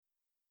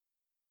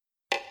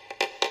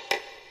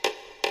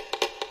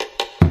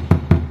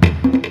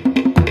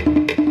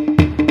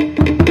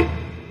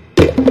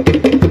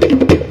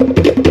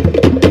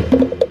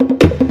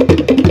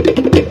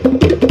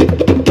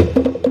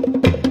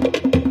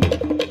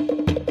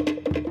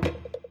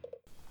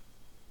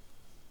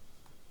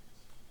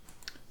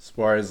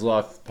Warriors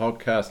Life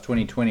Podcast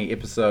 2020,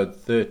 episode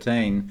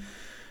 13.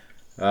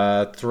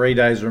 3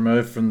 days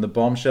removed from the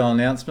bombshell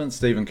announcement,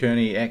 Stephen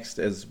Kearney axed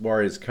as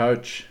Warriors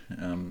coach.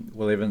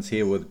 Will Evans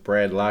here with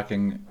Brad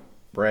Larkin.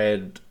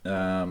 Brad,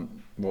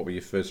 what were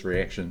your first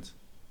reactions?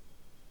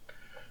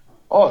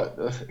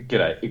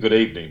 G'day. Good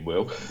evening,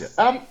 Will.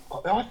 Yeah.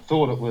 I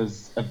thought it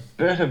was a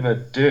bit of a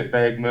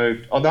dirtbag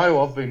move. I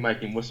know I've been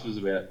making whispers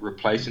about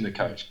replacing the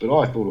coach, but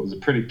I thought it was a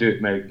pretty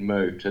dirtbag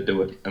move to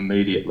do it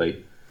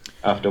immediately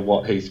after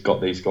what he's got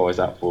these guys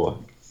up for.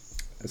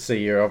 So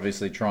you're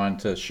obviously trying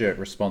to shirk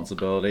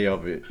responsibility.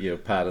 You're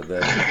part of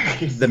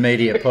the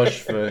media push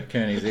for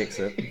Kearney's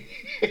exit.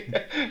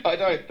 I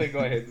don't think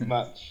I had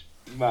much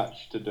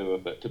to do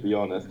with it, to be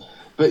honest.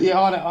 But yeah,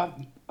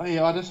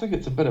 I just think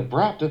it's a bit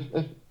abrupt.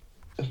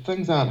 If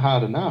things aren't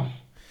hard enough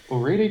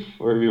already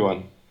for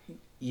everyone.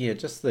 Yeah,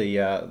 just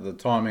the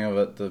timing of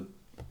it.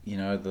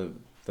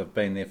 They've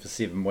been there for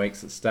 7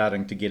 weeks. It's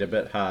starting to get a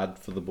bit hard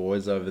for the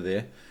boys over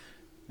there,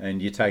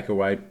 and you take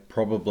away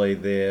probably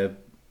their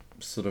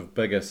sort of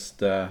biggest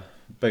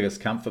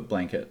comfort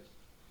blanket.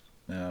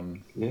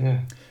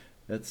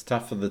 It's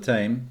tough for the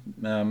team.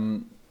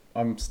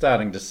 I'm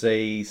starting to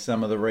see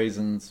some of the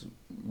reasons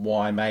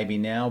why maybe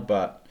now,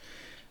 but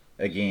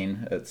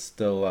again, it's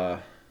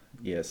still.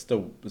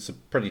 It's a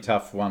pretty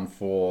tough one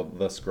for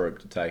this group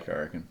to take, I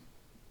reckon.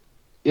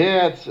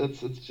 Yeah,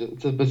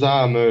 it's a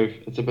bizarre move.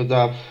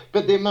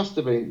 But they must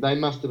have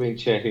been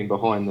chatting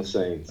behind the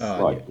scenes,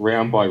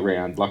 round by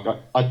round. Like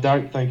I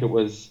don't think it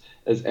was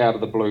as out of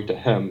the blue to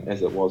him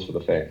as it was for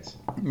the fans.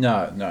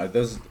 No,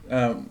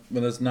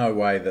 there's no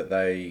way that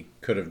they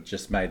could have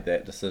just made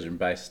that decision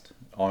based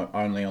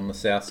only on the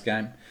Souths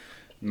game.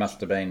 It must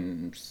have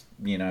been,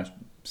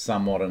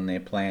 somewhat in their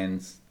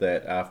plans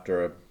that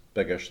after a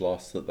biggish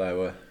loss that they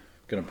were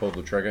going to pull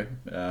the trigger.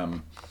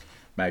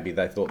 Maybe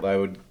they thought they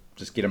would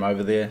just get them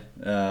over there,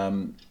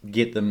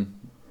 get them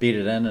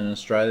bedded in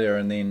Australia,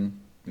 and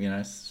then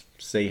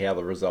see how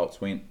the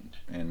results went.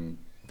 And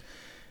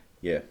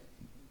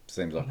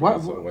seems like it's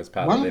always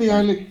part of their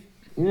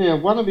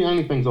plan. One of the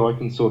only things I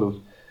can sort of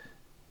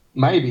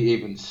maybe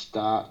even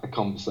start a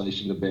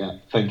conversation about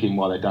thinking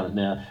why they've done it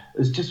now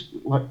is just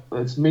like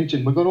it's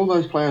mentioned. We've got all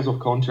those players off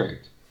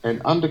contract,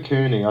 and under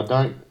Kearney, I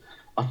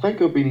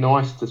think it would be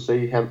nice to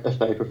see if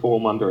they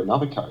perform under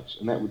another coach,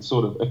 and that would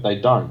sort of, if they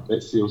don't,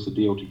 that seals the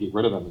deal to get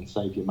rid of them and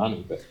save your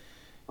money. But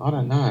I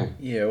don't know.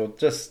 Yeah, well,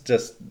 just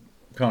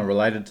kind of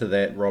related to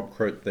that, Rob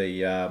Crute,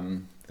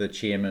 the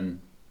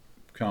chairman,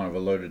 kind of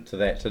alluded to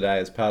that today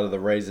as part of the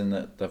reason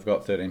that they've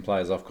got 13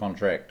 players off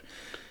contract.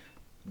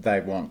 They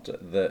want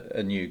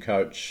a new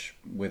coach,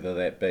 whether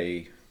that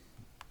be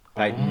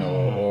Payton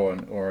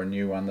or a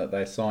new one that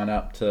they sign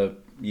up to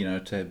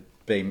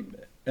be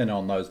in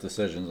on those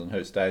decisions and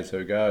who stays,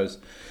 who goes.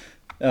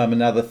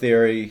 Another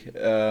theory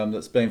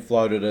that's been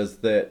floated is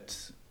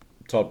that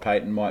Todd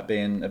Payton might be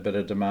in a bit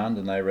of demand,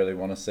 and they really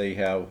want to see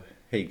how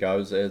he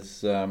goes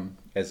as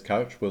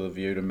coach, with a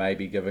view to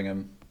maybe giving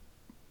him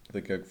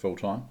the gig full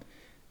time.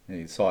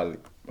 He's highly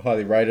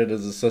rated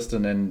as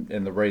assistant,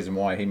 and the reason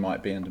why he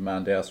might be in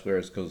demand elsewhere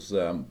is because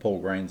Paul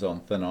Green's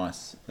on thin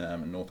ice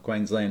in North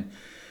Queensland.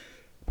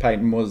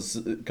 Payton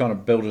was kind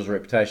of built his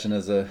reputation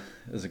as a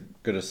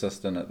good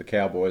assistant at the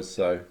Cowboys,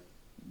 so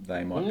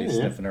they might be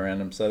sniffing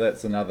around him. So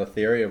that's another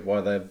theory of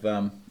why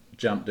they've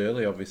jumped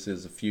early. Obviously,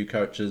 there's a few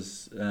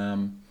coaches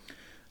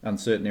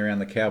uncertainty around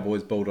the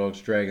Cowboys,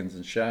 Bulldogs, Dragons,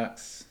 and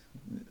Sharks.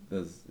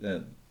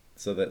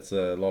 So that's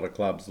a lot of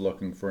clubs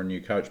looking for a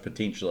new coach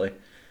potentially.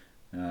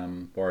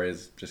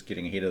 Warriors just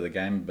getting ahead of the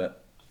game,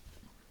 but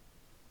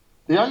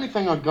the only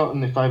thing I've got in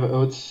their favour,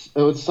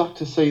 it would suck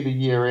to see the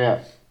year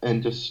out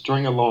and just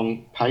string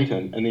along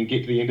Payton and then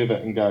get to the end of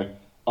it and go,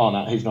 oh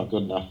no, he's not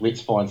good enough,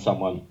 let's find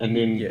someone. And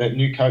then that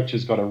new coach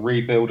has got to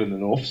rebuild in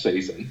an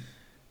off-season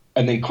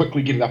and then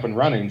quickly get it up and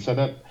running. So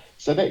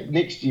that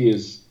next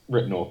year's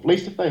written off. At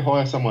least if they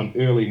hire someone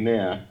early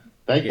now,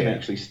 they can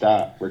actually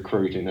start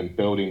recruiting and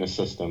building a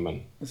system,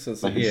 and they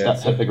can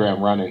hit the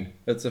ground running.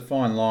 It's a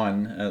fine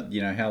line.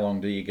 How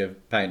long do you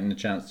give Payton a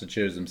chance to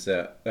choose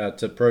himself,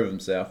 to prove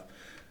himself?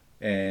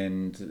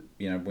 And,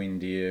 when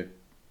do you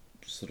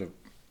sort of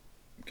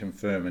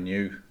confirm a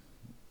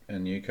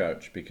new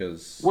coach,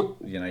 because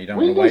you don't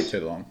want to wait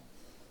too long.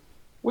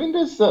 When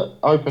does that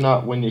open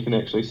up, when you can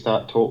actually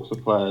start talks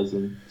with players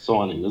and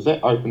signing? Is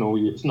that open all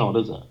year? It's not,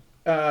 is it?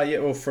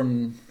 Well,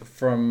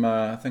 from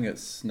I think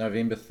it's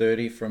November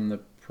 30 from the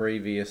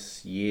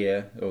previous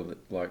year,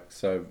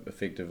 so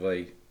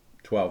effectively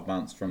 12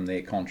 months from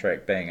their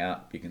contract being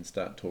up, you can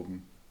start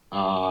talking.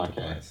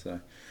 Okay. So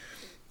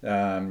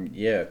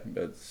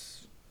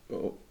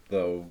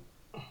they'll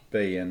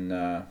be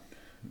in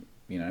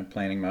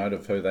planning mode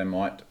of who they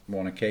might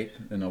want to keep,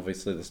 and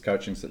obviously this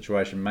coaching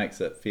situation makes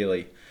it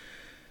fairly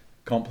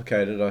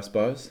complicated, I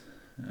suppose.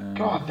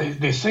 God,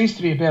 there seems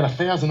to be about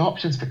 1,000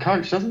 options for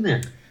coach, doesn't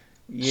there?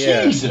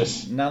 Yeah,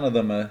 Jesus. None of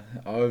them are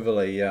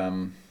overly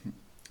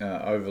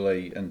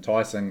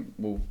enticing.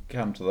 We'll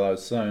come to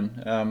those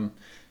soon.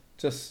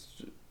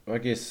 Just, I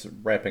guess,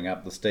 wrapping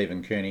up the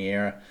Stephen Kearney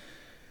era.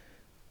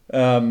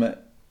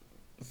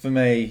 For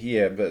me,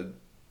 yeah, but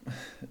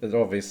it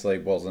obviously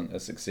wasn't a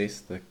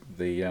success.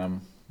 The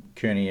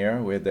Kearney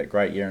era, we had that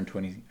great year in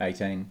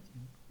 2018,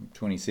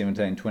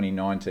 2017,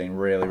 2019,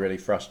 really, really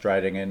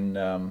frustrating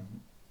and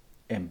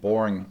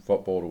boring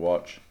football to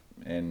watch.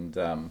 And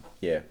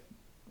yeah,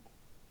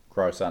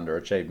 gross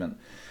underachievement.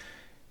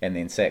 And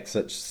then six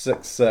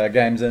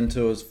games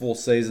into his fourth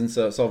season,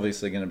 so it's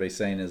obviously going to be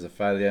seen as a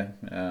failure.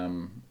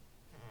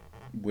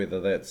 Whether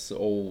that's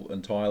all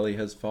entirely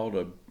his fault,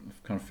 I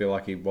kind of feel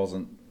like he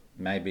wasn't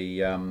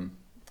maybe in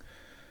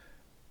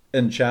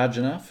charge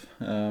enough.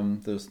 There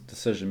was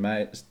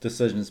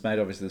decisions made.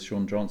 Obviously, the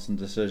Sean Johnson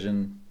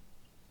decision.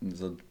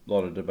 There's a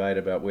lot of debate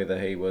about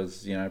whether he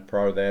was,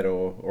 pro that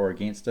or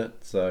against it.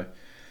 So,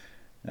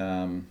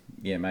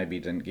 yeah, maybe he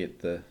didn't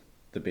get the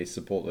best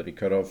support that he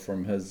could have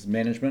from his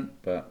management.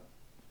 But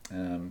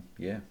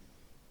yeah,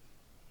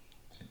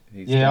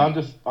 I'm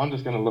just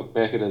going to look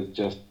back at it as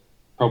just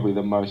probably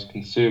the most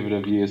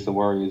conservative years the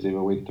Warriors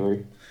ever went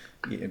through.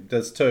 Yeah,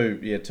 there's two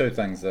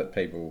things that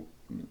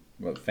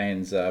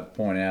fans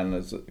point out, and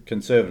there's a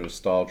conservative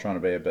style trying to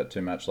be a bit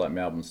too much like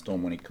Melbourne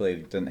Storm when he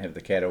clearly didn't have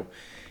the cattle,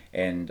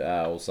 and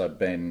also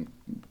been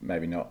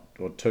maybe not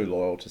or too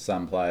loyal to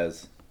some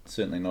players,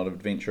 certainly not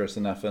adventurous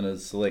enough in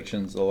his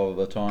selections a lot of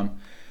the time,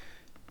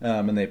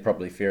 and they're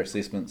probably fair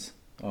assessments,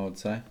 I would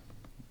say.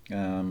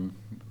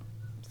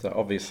 So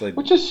obviously,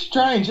 which is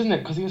strange, isn't it?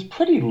 Because he was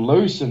pretty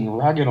loose and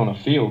rugged on a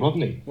field,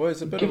 wasn't he? Well,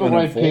 he's a bit Give of an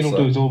away enforcer.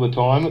 penalties all the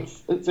time.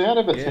 It's out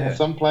of it. Yeah.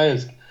 Some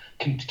players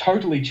can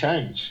totally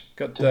change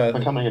to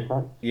becoming a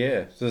pro.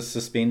 Yeah, just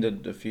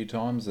suspended a few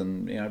times,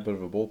 and a bit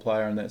of a ball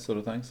player and that sort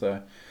of thing.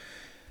 So,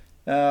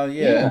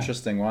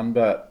 interesting one.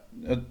 But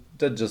I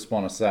did just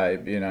want to say,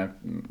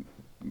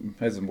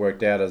 hasn't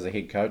worked out as a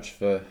head coach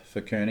for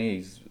Kearney.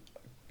 He's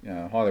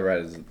highly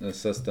rated as an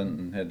assistant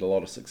and had a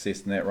lot of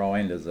success in that role,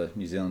 and as a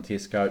New Zealand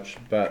Test coach.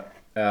 But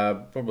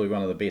probably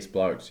one of the best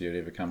blokes you'd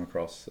ever come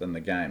across in the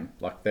game.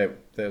 Like that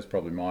was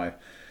probably my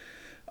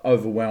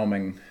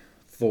overwhelming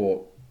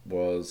thought.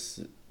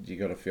 Was you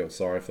got to feel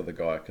sorry for the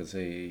guy because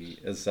he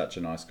is such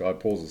a nice guy.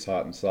 Pours his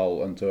heart and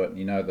soul into it.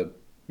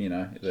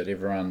 That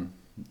everyone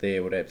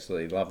there would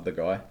absolutely love the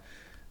guy.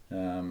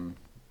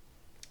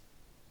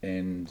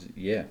 And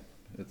yeah,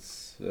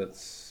 it's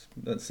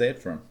sad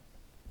for him.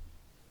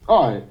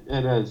 Oh,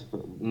 it is,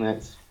 and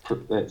that's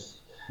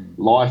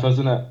life,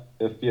 isn't it?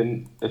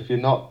 If you're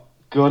not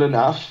good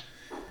enough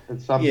in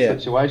some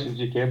situations,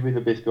 you can be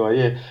the best guy.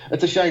 Yeah,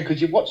 it's a shame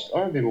because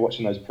I remember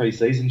watching those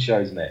pre-season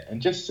shows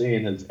and just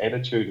seeing his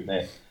attitude and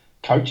that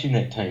coaching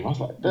that team. I was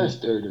like, this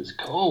dude is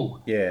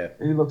cool. Yeah,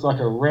 he looks like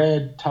a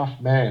rad,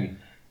 tough man.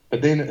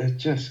 But then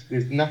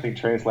there's nothing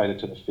translated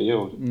to the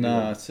field.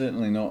 No,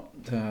 certainly not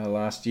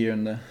last year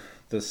and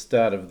the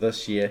start of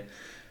this year.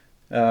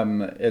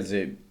 Some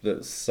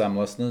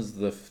listeners,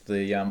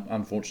 the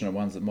unfortunate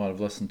ones that might have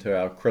listened to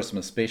our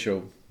Christmas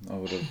special, I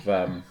would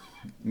have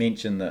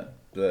mentioned that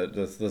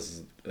this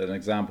is an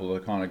example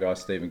of the kind of guy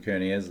Stephen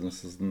Kearney is, and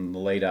this is in the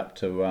lead up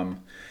to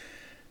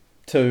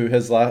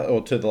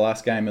the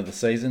last game of the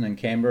season in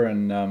Canberra,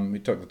 and he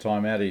took the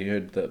time out. He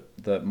heard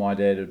that my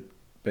dad had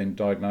been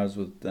diagnosed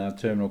with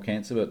terminal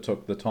cancer, but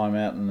took the time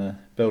out in the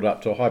build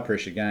up to a high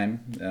pressure game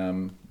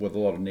with a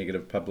lot of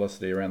negative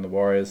publicity around the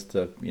Warriors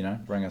to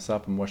bring us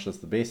up and wish us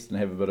the best and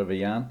have a bit of a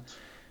yarn.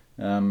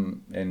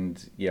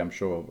 And yeah, I'm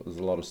sure there's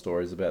a lot of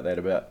stories about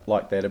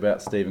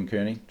Stephen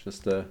Kearney.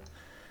 Just a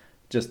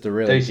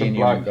really decent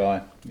genuine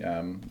guy.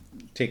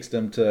 Text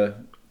him to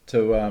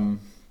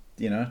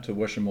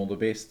wish him all the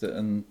best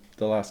in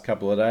the last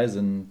couple of days,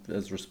 and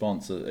his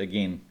response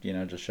again,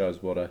 just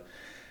shows what a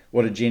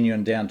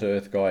genuine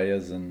down-to-earth guy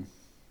is. And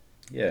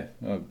yeah,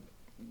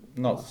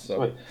 not so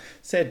sweet.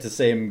 Sad to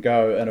see him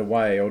go in a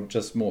way, or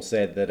just more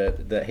sad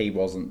that he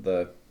wasn't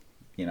the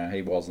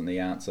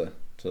answer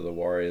to the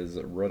Warriors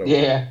at Riddle.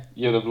 Yeah,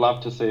 you'd have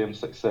loved to see him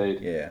succeed.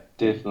 Yeah,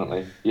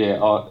 definitely.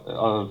 Yeah,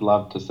 I'd have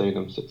loved to see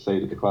him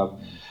succeed at the club,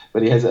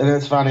 but he has. And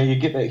it's funny, you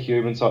get that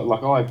human side.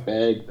 Like I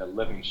bagged the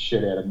living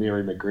shit out of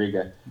Mary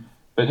McGregor.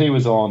 But he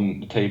was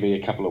on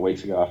TV a couple of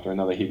weeks ago after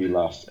another heavy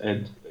loss,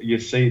 and you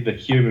see the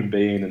human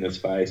being in his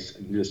face,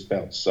 and you just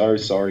felt so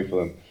sorry for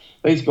them.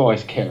 These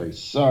guys carry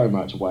so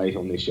much weight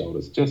on their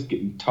shoulders, just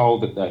getting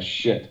told that they're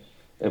shit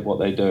at what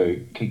they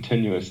do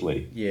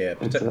continuously. Yeah,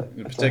 it's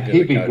a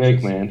heavy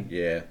gig, man.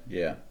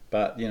 Yeah.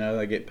 But,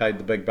 they get paid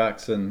the big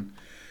bucks, and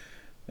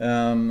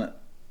it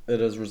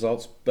is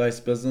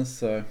results-based business,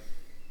 so...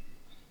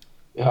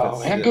 Oh,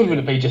 how good would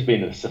it be just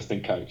being an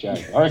assistant coach, eh?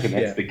 I reckon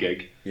that's the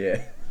gig.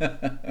 Yeah.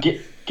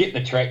 Get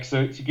the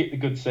tracksuits, you get the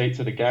good seats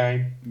at the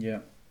game. Yeah.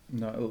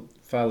 No,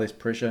 far less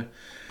pressure.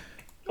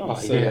 Oh,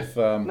 see if,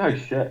 no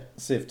shit.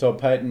 See if Todd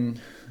Payton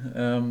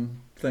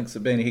thinks that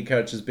being a head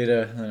coach is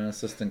better than an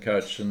assistant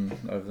coach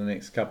over the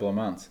next couple of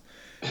months.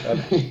 So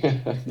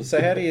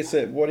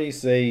what do you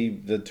see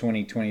the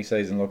 2020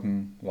 season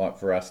looking like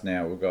for us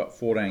now? We've got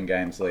 14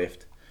 games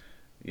left.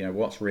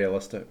 What's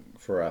realistic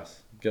for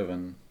us,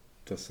 given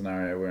the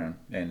scenario we're in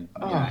and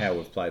how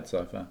we've played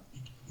so far?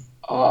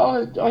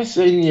 I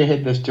seen you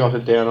had this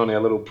jotted down on our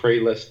little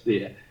pre-list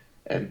there,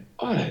 and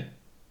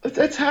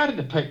It's harder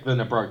to pick than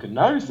a broken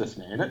nose, this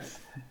man.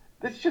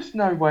 There's just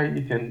no way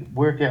you can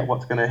work out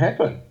what's going to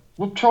happen.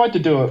 We've tried to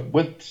do it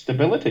with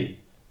stability,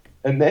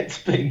 and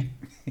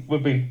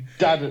we've been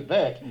done at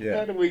that. Yeah.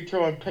 How do we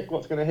try and pick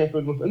what's going to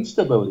happen with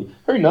instability?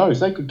 Who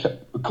knows?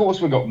 Of course,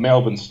 we've got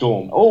Melbourne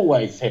Storm.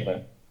 Always have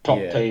a top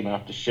team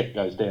after shit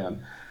goes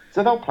down.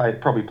 So they'll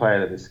probably play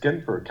out of their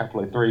skin for a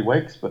couple of 3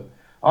 weeks, but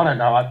I don't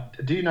know.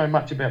 Do you know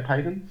much about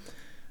Payton?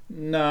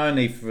 No,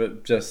 only for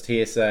just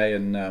hearsay,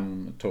 and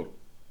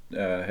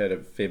had a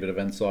fair bit of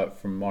insight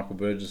from Michael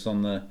Burgess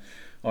on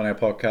our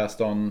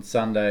podcast on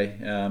Sunday.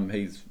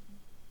 He's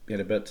had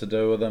a bit to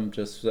do with him,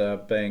 just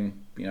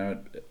being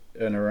in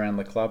and around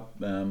the club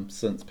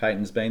since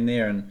Payton's been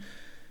there, and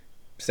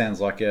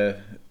sounds like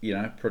a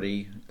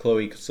pretty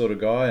cluey sort of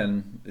guy,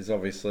 and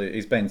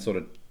he's been sort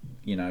of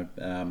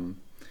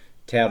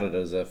touted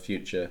as a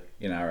future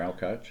NRL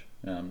coach.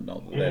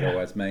 Not that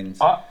always means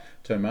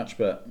too much,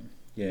 but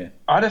yeah.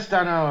 I just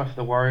don't know if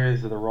the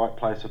Warriors are the right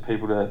place for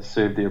people to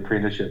serve the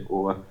apprenticeship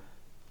or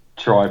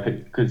try,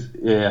 because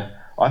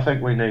I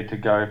think we need to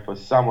go for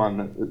someone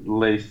that at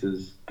least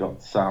has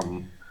got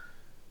some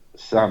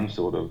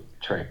sort of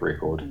track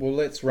record. Well,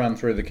 let's run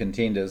through the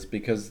contenders,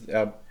 because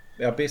our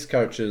best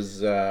coaches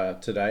to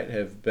date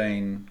have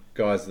been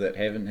guys that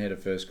haven't had a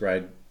first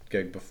grade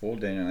gig before,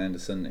 Daniel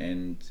Anderson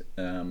and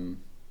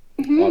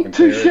Ivan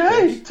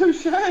Cleary,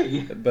 touche.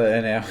 But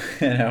in our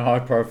high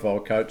profile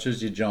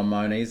coaches, your John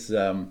Moneys,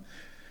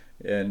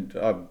 and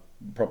I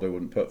probably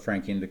wouldn't put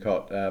Frank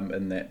Endicott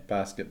in that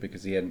basket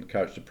because he hadn't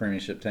coached a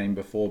premiership team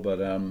before, but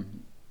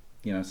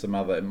some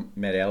other,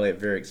 Matt Elliott,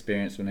 very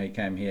experienced when he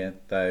came here.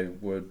 They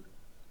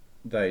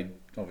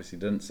obviously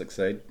didn't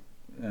succeed.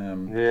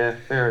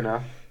 Fair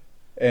enough.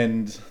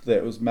 And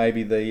that was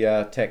maybe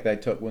the tack they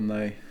took when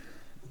they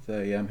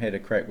had a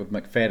crack with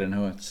McFadden,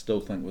 who I still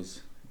think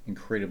was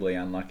incredibly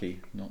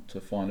unlucky not to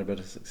find a bit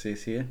of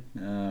success here.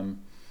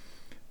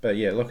 But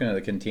yeah, looking at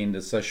the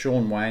contenders, so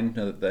Sean Wayne,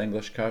 the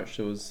English coach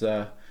who was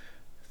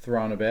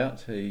thrown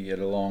about, he had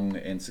a long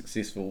and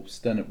successful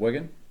stint at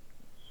Wigan.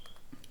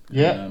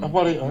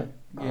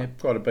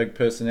 Quite a big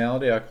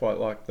personality. I quite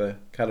like the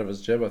cut of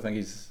his jib. I think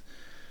he's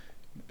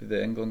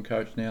the England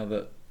coach now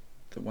that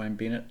Wayne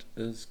Bennett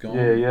is gone.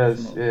 Yeah, he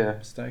is. If I'm not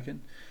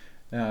mistaken.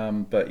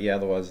 But yeah,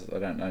 otherwise I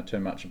don't know too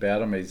much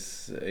about him.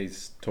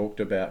 He's talked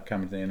about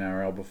coming to the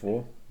NRL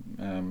before.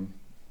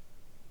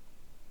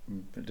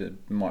 It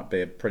might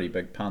be a pretty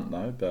big punt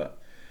though, but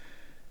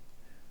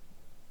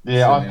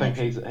I think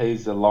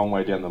he's a long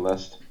way down the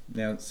list.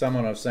 Now,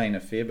 someone I've seen a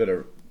fair bit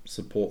of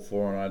support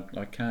for, and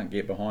I can't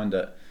get behind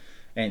it,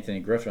 Anthony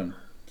Griffin,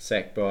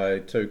 sacked by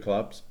 2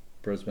 clubs,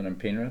 Brisbane and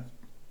Penrith.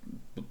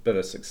 Bit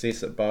of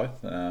success at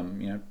both,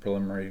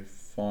 preliminary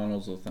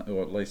finals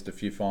or at least a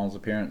few finals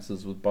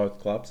appearances with both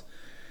clubs.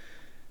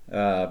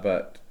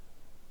 But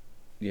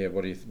yeah,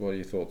 what are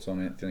your thoughts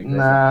on Anthony Griffin?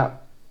 Nah,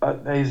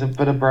 he's a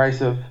bit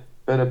abrasive.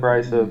 It'd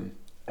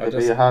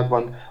be a hard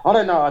one. I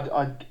don't know.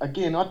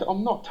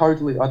 I'm not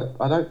totally.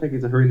 I don't think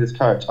he's a horrendous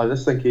coach. I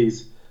just think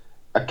he's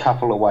a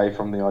couple away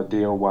from the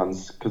ideal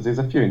ones because there's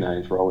a few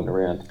names rolling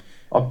around.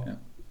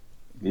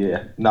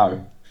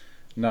 No.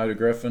 No to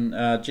Griffin.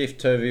 Jeff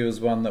Turvey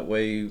was one that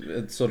we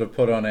had sort of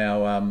put on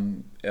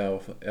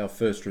our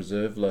first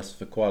reserve list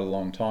for quite a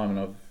long time, and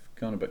I've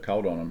gone a bit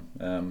cold on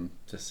him.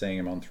 Just seeing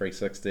him on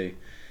 360,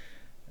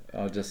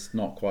 I'm just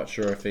not quite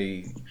sure if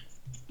he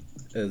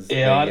is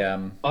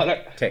the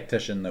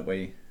tactician that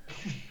we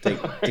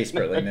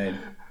desperately need.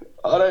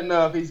 I don't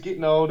know if he's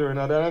getting older, and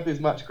I don't know if there's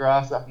much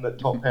grass up in the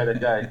top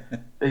paddock.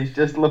 He's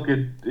just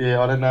looking.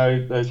 I don't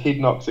know. Those head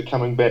knocks are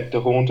coming back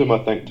to haunt him, I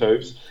think,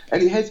 Tubes.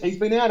 And he's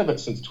been out of it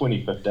since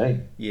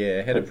 2015.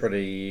 Yeah, he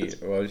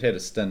had a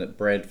stint at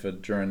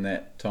Bradford during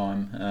that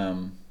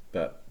time,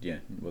 but yeah,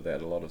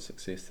 without a lot of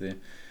success there.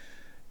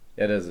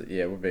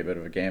 It would be a bit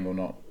of a gamble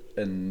not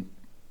in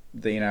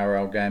the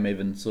NRL game,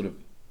 even sort of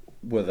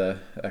with a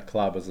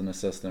club as an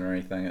assistant or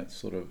anything. It's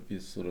sort of, you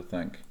sort of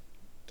think,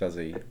 does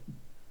he?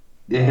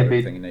 Yeah, he'd be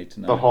you need to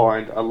know.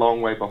 A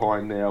long way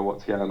behind now.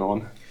 What's going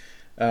on?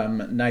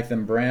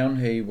 Nathan Brown,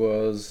 he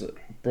was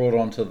brought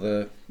onto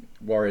the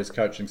Warriors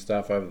coaching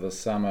staff over the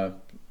summer,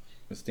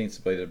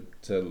 ostensibly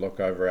to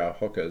look over our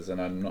hookers, and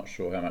I'm not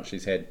sure how much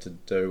he's had to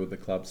do with the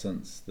club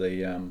since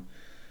the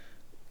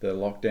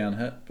lockdown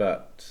hit.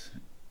 But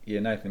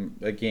yeah, Nathan,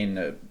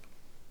 again,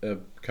 a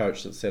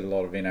coach that's had a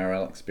lot of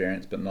NRL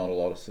experience but not a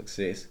lot of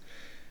success.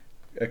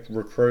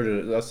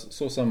 Recruited, I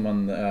saw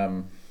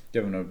someone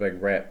giving him a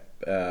big rap.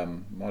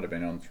 Might have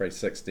been on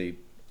 360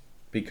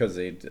 because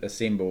he'd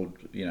assembled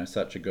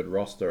such a good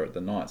roster at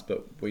the Knights,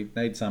 but we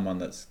need someone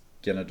that's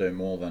going to do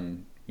more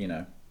than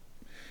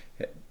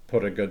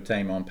put a good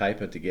team on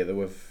paper together.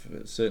 We've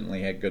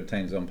certainly had good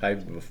teams on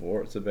paper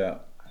before. It's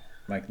about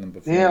making them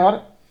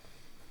perform.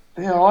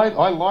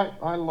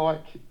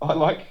 I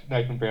like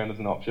Nathan Brown as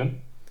an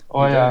option.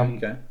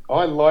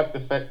 I like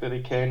the fact that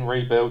he can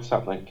rebuild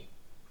something.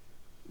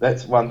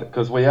 That's one,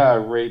 because we are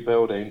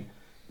rebuilding.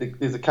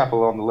 There's a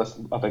couple on the list.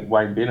 I think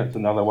Wayne Bennett's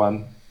another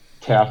one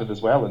touted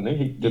as well,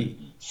 and did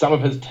some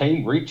of his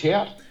team reach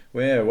out?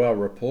 Well,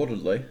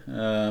 reportedly,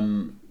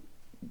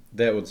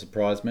 that would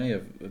surprise me.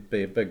 It'd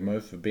be a big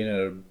move for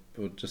Bennett. It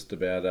would just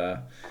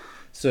about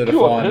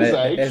certify him his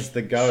age. as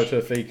the goat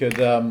if he could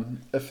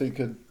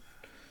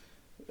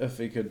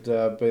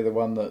be the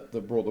one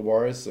that brought the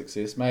Warriors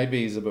success.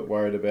 Maybe he's a bit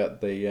worried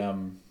about the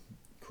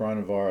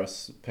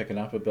coronavirus picking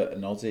up a bit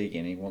in Aussie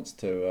again. He wants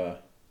to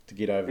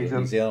get over to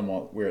New Zealand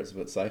where it's a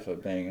bit safer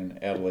being an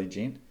elderly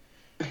gent.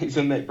 He's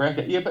in that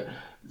bracket, yeah. But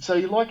so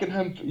you liking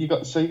him? You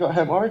got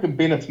him. I reckon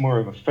Bennett's more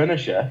of a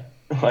finisher.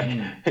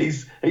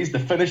 He's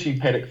the finishing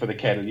paddock for the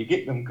cattle. You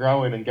get them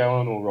growing and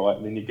going all right,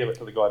 and then you give it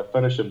to the guy to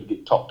finish them to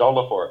get top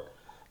dollar for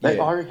it.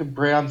 I reckon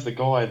Brown's the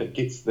guy that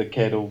gets the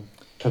cattle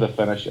to the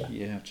finisher.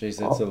 Yeah, geez,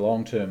 it's a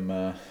long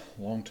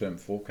term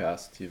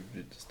forecast. You're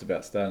just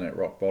about starting at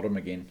rock bottom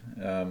again.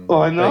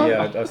 I know.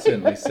 Yeah, I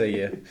certainly see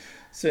you.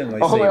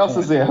 Who else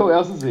is there? Who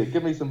else is there?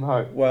 Give me some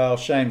hope. Well,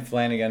 Shane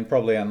Flanagan,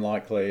 probably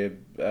unlikely.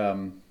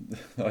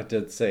 I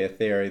did see a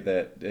theory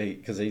that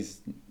because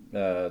he's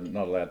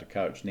not allowed to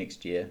coach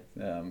next year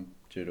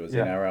due to his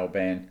NRL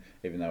ban,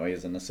 even though he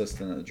is an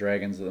assistant at the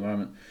Dragons at the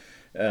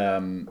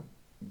moment.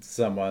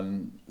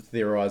 Someone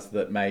theorised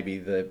that maybe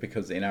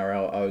because the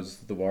NRL owes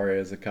the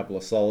Warriors a couple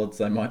of solids,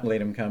 they might let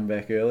him come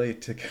back early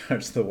to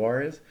coach the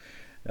Warriors.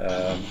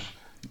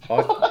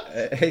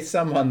 He's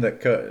someone that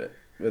could.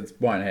 It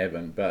won't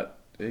happen, but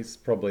he's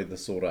probably the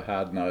sort of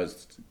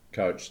hard-nosed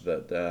coach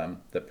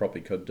that probably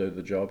could do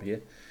the job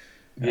here.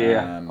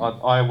 Yeah,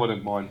 I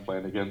wouldn't mind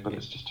Flanagan, but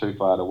it's just too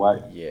far to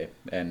wait. Yeah,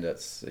 and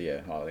it's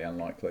highly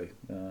unlikely.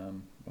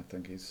 I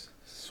think he's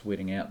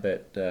sweating out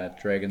that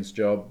Dragons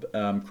job.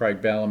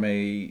 Craig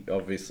Bellamy,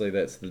 obviously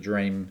that's the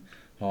dream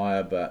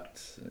hire,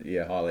 but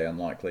highly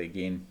unlikely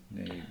again.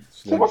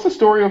 So what's the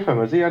story of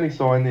him? Is he only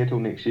signed there till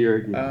next year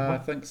again? I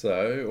think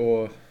so,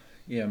 or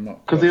I'm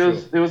not.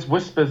 Because there was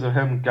whispers of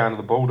him going to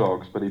the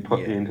Bulldogs, but he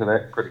put the end to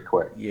that pretty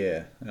quick.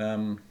 Yeah.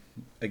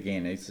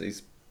 Again,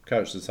 he's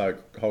coached his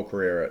whole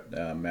career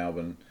at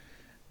Melbourne.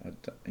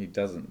 He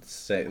doesn't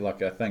say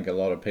I think a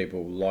lot of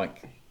people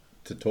like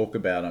to talk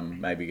about him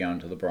maybe going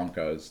to the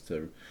Broncos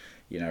to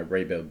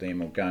rebuild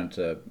them, or going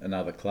to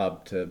another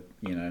club to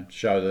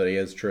show that he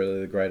is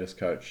truly the greatest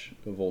coach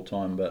of all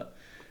time, but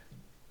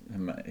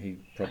he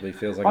probably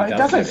feels like he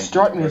doesn't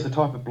strike me as the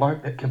type of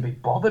bloke that can be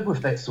bothered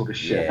with that sort of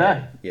shit.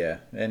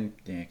 And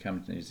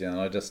coming to New Zealand,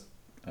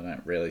 I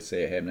don't really see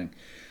it happening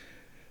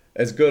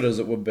as good as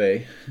it would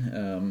be.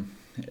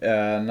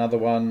 Another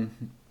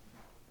one,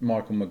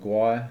 Michael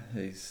Maguire.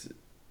 He's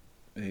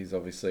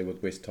obviously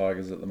with West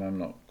Tigers at the moment.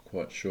 Not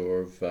quite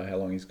sure of how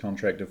long he's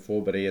contracted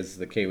for, but he is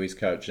the Kiwis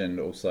coach and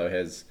also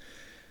has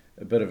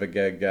a bit of a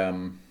gig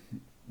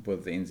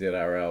with the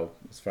NZRL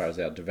as far as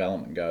our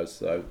development goes.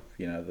 So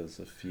there's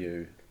a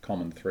few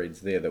common threads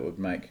there that would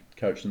make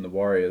coaching the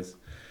Warriors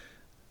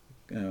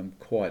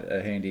quite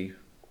a handy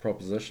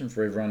proposition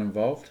for everyone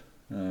involved.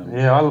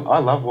 I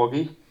love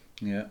Woggy.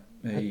 Yeah,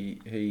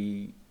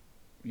 he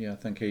I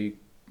think he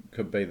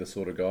could be the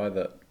sort of guy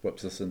that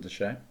whips us into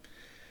shape.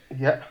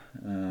 Yeah,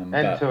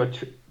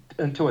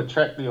 and to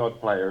attract the odd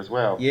player as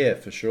well. Yeah,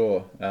 for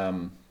sure.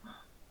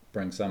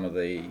 Bring some of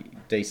the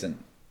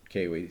decent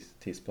Kiwis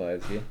test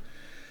players here.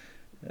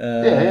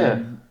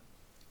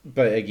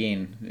 But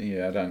again,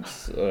 I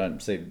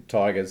don't see the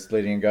Tigers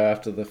letting him go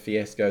after the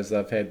fiascos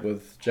they've had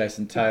with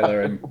Jason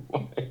Taylor and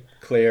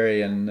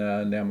Cleary and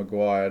now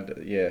Maguire.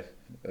 Yeah,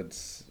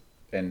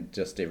 and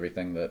just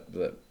everything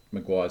that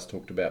Maguire's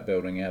talked about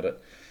building out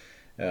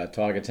at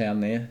Tiger Town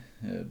there.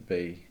 It'd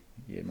be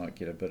might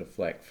get a bit of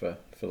flack for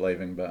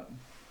leaving, but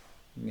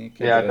I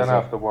don't know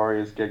if the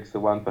Warriors gig's the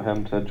one for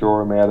him to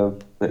draw him out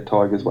of that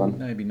Tigers one.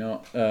 Maybe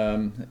not.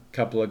 A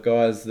couple of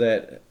guys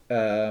that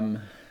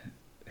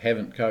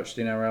haven't coached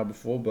NRL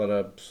before, but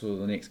are sort of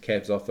the next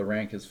cabs off the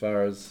rank as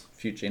far as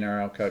future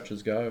NRL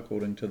coaches go,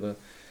 according to the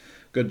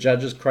good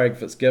judges. Craig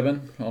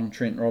Fitzgibbon on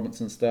Trent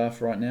Robinson's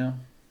staff right now.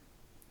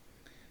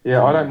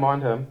 Yeah, I don't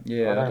mind him.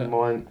 Yeah, I don't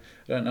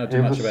know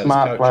too much about his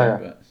coaching,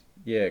 player.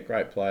 But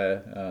great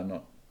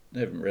player.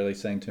 Haven't really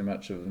seen too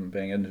much of him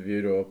being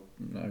interviewed or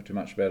know too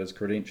much about his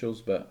credentials,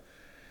 but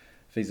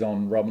if he's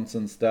on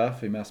Robinson's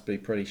staff, he must be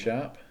pretty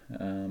sharp.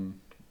 And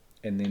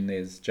then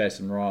there's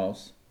Jason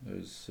Riles,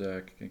 who's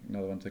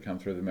another one to come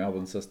through the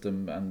Melbourne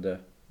system under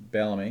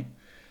Bellamy,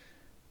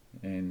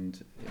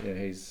 and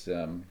he's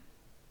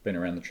been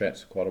around the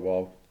traps for quite a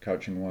while,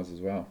 coaching wise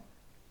as well.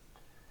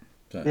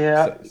 So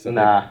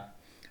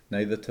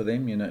neither to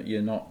them.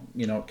 You're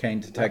not keen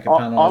to take a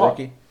punt on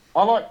Ricky.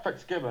 I like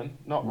Fitzgibbon,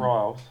 not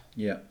Riles.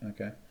 Yeah,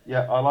 okay.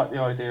 Yeah, I like the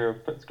idea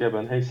of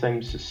Fitzgibbon. He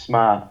seems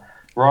smart.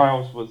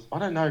 Riles was, I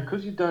don't know,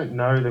 because you don't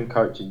know them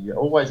coaching, you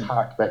always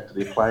hark back to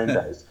their playing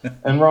days.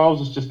 And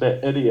Riles is just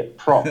that idiot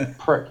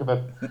prick of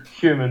a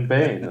human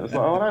being. It's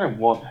like, I don't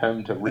want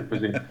him to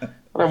represent,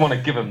 I don't want to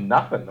give him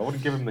nothing. I want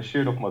to give him the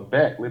shirt off my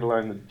back, let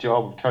alone the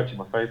job of coaching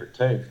my favourite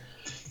team.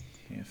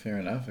 Yeah, fair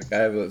enough.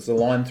 Okay, well, it's a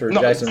line through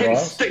Jason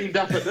Riles. Steamed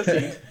up at this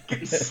end.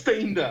 Getting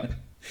steamed up.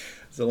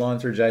 It's a line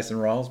through Jason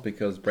Riles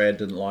because Brad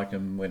didn't like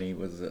him when he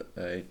was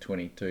a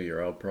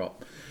 22-year-old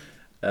prop.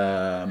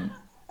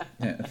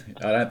 Yeah,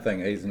 I don't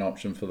think he's an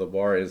option for the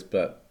Warriors,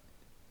 but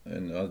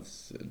and I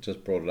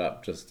just brought it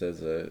up just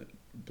as a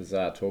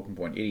bizarre talking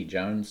point. Eddie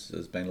Jones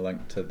has been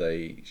linked to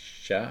the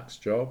Sharks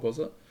job, was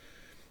it?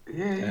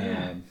 Yeah,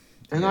 yeah. Um,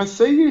 And yeah, I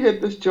see you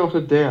had this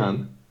jotted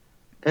down,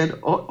 and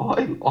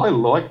I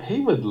like. He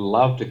would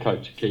love to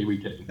coach a Kiwi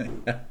team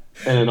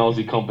in an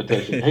Aussie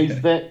competition.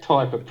 He's that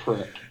type of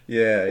prick.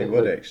 yeah, he It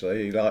would would.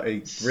 actually.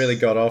 He really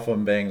got off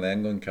on being the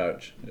England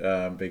coach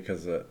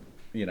because it,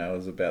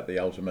 was about the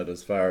ultimate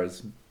as far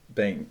as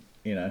being,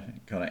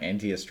 kind of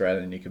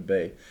anti-Australian you could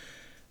be.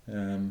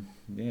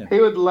 Yeah, He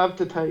would love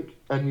to take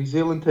a New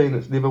Zealand team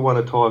that's never won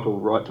a title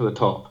right to the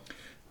top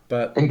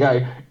but and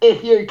go,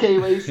 F you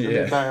Kiwis, and then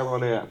yeah, bail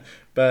on out.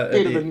 but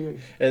Better than you.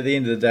 at the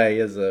end of the day, he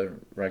is a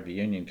rugby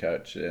union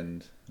coach,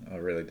 and I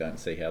really don't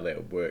see how that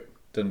would work.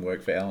 Didn't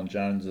work for Alan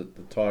Jones at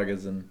the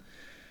Tigers in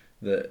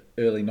the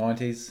early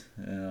 '90s.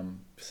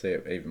 See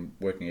it even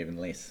working even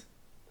less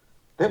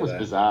That was today.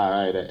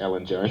 bizarre, eh, that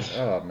Alan Jones.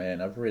 Oh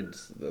man, I've read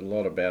a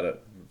lot about it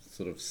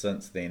sort of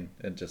since then,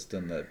 and just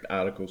in the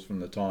articles from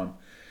the time.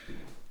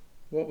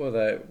 What were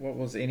they? What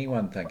was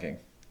anyone thinking?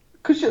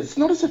 Because it's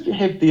not as if you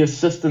have the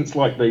assistants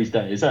like these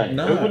days, eh? It would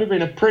No, have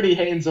been a pretty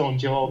hands-on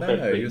job back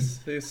no, then.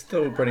 he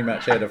still pretty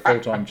much had a full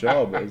time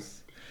job.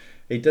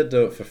 He did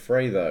do it for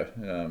free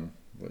though,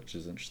 which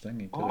is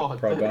interesting. He did Oh, it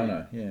pro did he?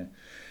 bono, yeah.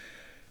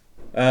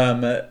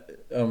 Um, uh,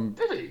 um,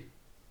 Did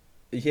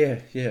he?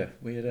 yeah,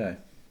 weird, eh?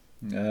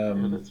 Yeah,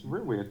 Um, that's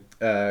real weird.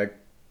 uh,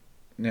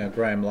 Now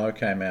Graham Lowe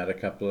came out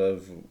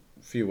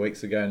few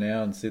weeks ago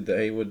now and said that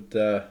he would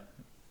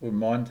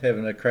mind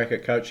having a crack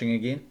at coaching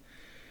again.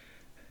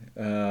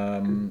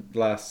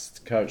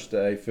 Last coached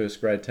a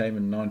first grade team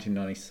in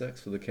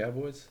 1996 for the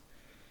Cowboys.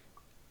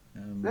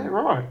 Is that Um,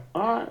 right?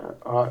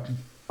 I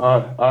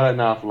don't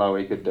know if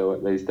Lowy could do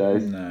it these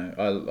days. no,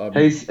 I'm a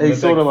He's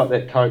sort big. of like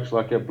that coach,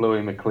 like a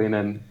Bluey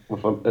McLennan.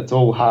 It's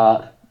all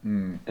heart,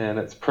 Mm, and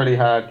it's pretty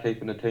hard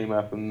keeping a team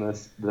up in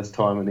this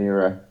time and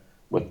era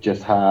with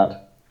just heart.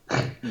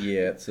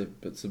 yeah, it's a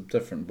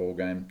different ball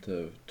game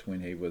to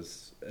when he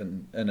was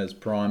in his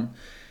prime.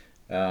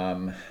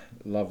 Um,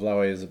 Love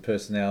Lowy as a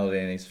personality,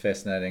 and he's a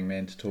fascinating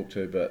man to talk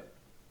to. But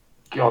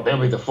God,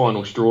 that'd be the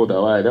final straw,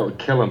 though, eh? That would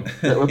kill him.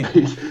 That would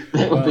be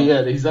well,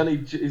 it. He's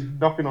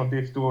knocking on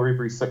death's door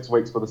every 6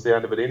 weeks for the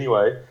sound of it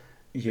anyway.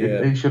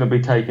 yeah, He shouldn't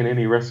be taking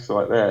any risks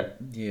like that.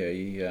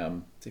 yeah,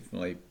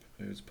 definitely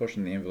he was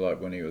pushing the envelope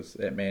when he was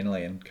at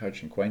Manly and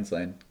coaching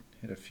Queensland.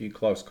 Had a few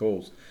close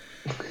calls.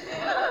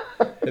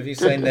 Have you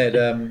seen that?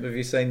 Have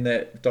you seen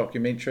that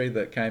documentary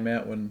that came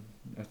out when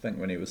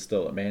he was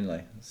still at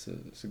Manly?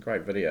 It's a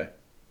great video.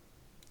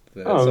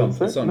 Oh, is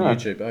It's it? on No.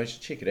 YouTube. Oh, you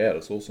should check it out.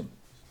 It's awesome.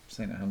 I've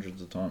seen it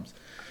hundreds of times.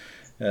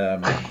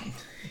 Um,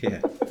 yeah,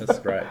 that's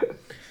great.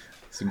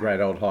 Some great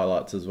old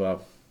highlights as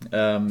well.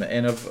 And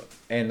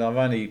I've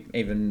only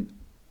even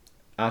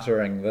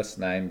uttering this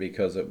name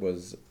because it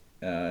was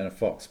in a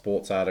Fox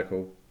Sports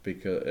article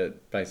because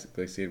it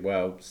basically said,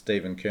 well,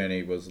 Stephen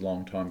Kearney was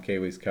long-time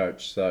Kiwis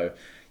coach, so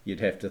you'd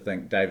have to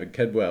think David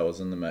Kidwell was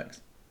in the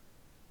mix.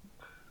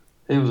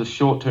 He was a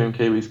short-term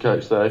Kiwis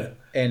coach, though.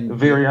 And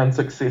Very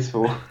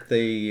unsuccessful.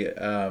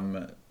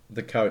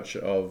 the coach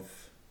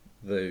of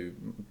the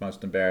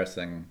most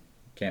embarrassing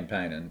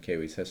campaign in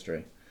Kiwis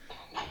history.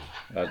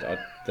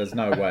 There's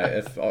no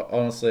way.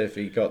 Honestly, if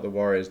he got the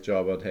Warriors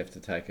job, I'd have to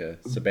take a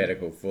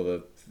sabbatical for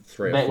the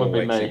 3 or That 4 would be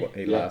weeks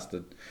me. he Yeah.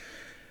 lasted.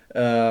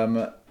 Um,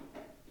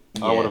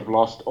 I would yeah, have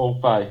lost all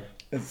faith.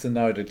 it's a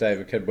no to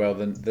David Kidwell.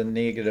 The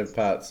negative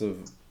parts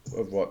of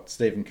what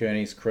Stephen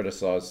Kearney's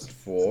criticised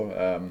for,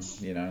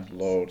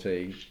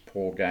 loyalty,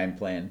 poor game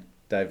plan.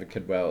 David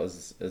Kidwell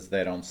is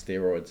that on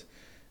steroids,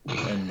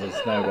 and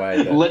there's no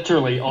way that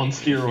Literally on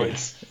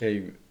steroids.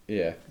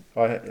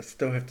 I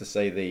still have to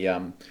see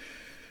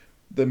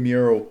the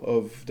mural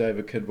of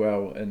David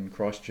Kidwell in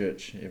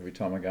Christchurch every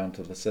time I go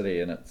into the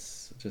city, and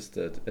it's just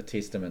a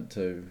testament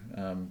to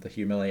the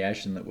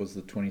humiliation that was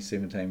the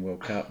 2017 World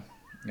Cup.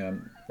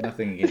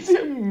 Nothing Is against.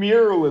 there a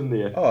mural in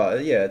there? Oh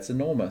yeah, it's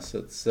enormous.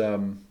 It's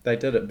they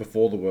did it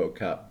before the World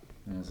Cup,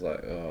 and I was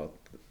like, oh,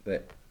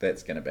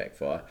 that's going to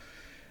backfire.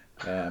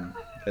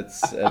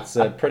 It's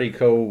a pretty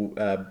cool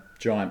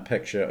giant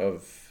picture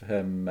of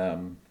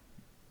him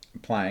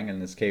playing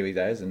in his Kiwi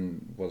days,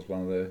 and was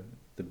one of the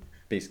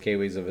best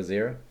Kiwis of his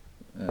era.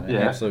 An Yeah.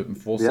 absolute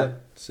enforcer. Yeah.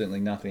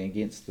 Certainly nothing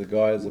against the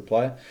guy as a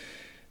player.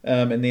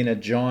 And then a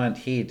giant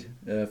head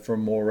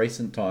from more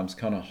recent times,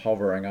 kind of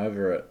hovering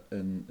over it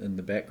in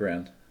the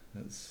background.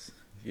 It's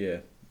yeah,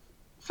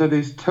 So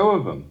there's two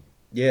of them.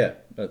 yeah.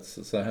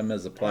 It's so him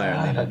as a player,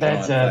 and then a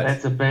That's giant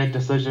that's face. a bad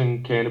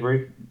decision,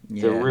 Canterbury.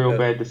 It's a Yeah, real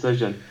bad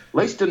decision. At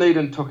least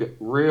Dunedin took it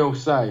real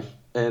safe,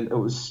 and it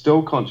was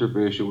still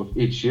controversial with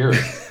Ed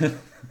Sheeran.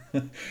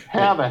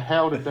 How the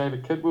hell did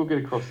David Kidwell get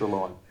across the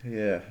line?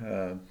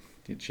 yeah.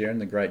 Did Sharon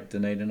the great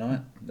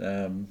Dunedinite?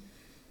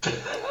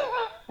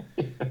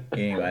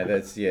 Anyway,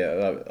 that's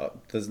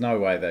there's no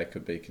way they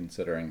could be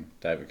considering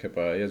David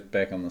Kidwell. He is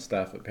back on the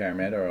staff at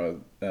Parramatta,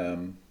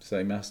 so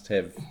he must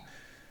have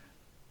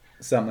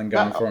something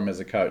going for him as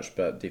a coach,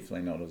 but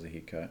definitely not as a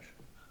head coach.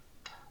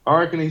 I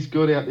reckon he's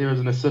good out there as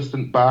an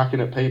assistant,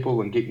 barking at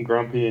people and getting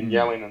grumpy and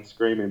yelling and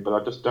screaming. But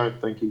I just don't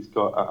think he's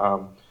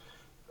got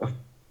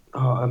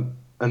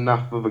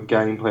enough of a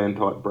game plan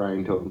type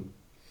brain to him.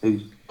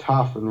 He's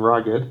tough and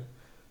rugged.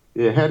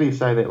 Yeah, how do you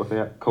say that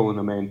without calling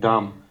a man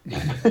dumb?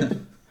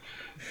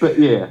 But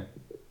yeah,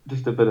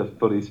 just a bit of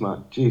footy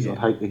smart. Jeez, Yeah.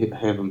 I'd hate to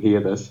have him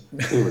hear this.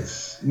 He would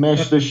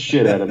smash the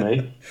shit out of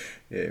me.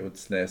 Yeah, it would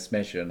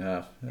smash you in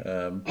half.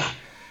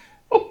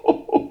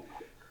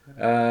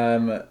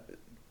 Um,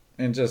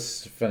 and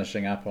just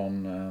finishing up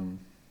on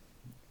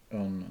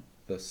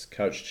this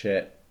coach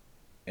chat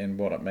and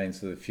what it means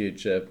for the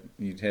future,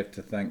 you'd have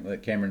to think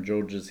that Cameron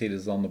George's head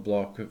is on the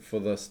block for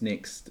this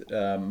next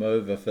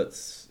move if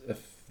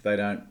they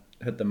don't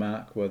hit the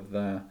mark with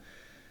the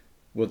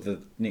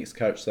next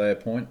coach they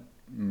appoint.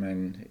 I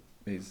mean,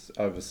 he's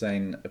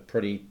overseen a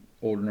pretty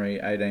ordinary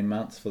 18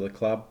 months for the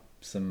club.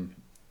 Some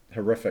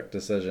horrific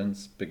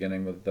decisions,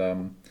 beginning with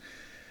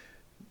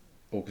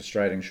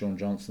orchestrating Sean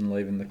Johnson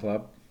leaving the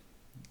club,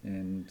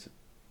 and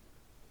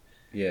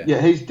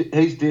Yeah, he's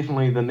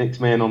definitely the next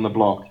man on the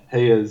block.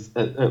 He is.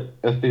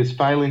 If there's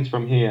failings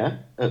from here,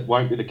 it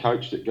won't be the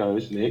coach that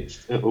goes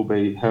next. It will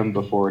be him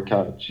before a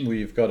coach.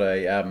 we've got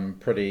a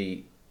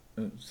pretty.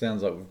 It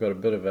sounds like we've got a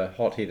bit of a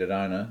hot-headed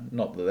owner.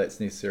 Not that that's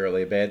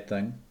necessarily a bad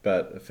thing,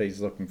 but if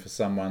he's looking for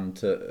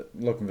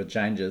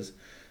changes,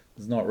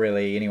 there's not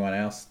really anyone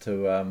else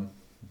to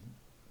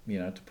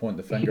to point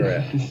the finger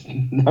at.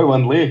 No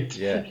one left.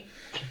 Yeah.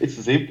 This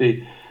is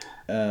empty.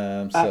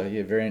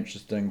 Very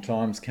interesting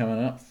times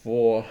coming up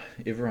for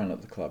everyone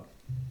at the club.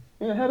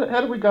 Yeah,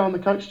 how did we go on the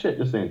coach chat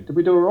just then? Did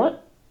we do all right?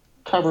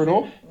 Cover it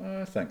off?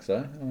 I think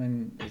so. I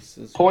mean, it's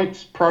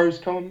Points, pros,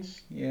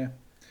 cons? yeah.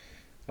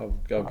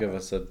 I'll give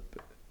us a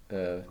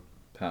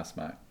pass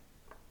mark.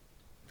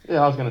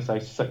 Yeah, I was going to say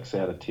 6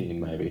 out of 10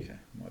 maybe. Okay,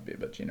 might be a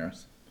bit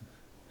generous.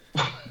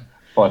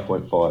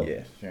 5.5.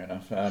 Yeah, fair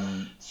enough.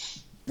 I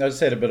just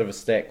had a bit of a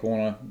stat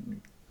corner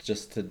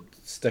just to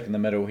stick in the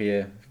middle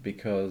here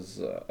because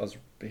I was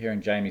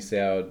hearing Jamie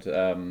Soward,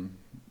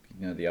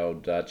 the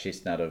old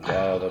chestnut of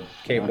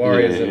the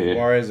Warriors. Yeah.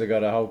 Warriors have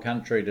got a whole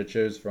country to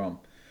choose from.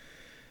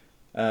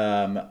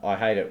 I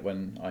hate it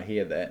when I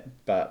hear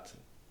that, but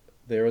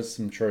there is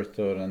some truth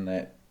to it in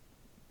that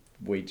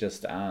we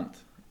just aren't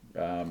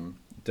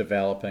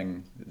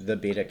developing the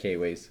better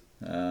Kiwis.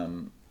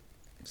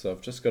 So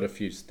I've just got a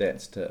few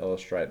stats to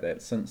illustrate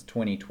that. Since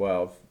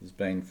 2012, there's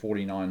been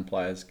 49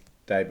 players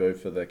debut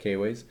for the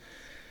Kiwis.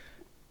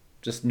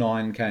 Just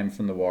 9 came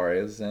from the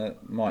Warriors. It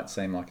might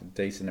seem like a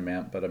decent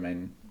amount, but I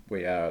mean,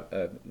 we are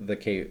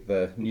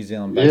the New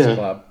Zealand-based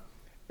club.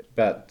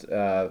 But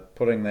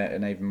putting that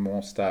in even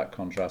more stark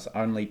contrast,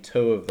 only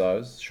 2 of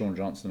those, Sean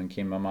Johnson and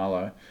Ken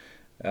Mamalo,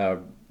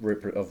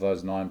 of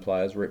those 9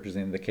 players,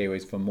 represented the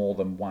Kiwis for more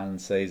than one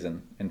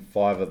season, and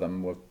 5 of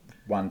them were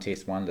one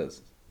test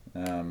wonders.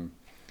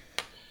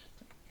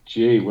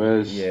 Gee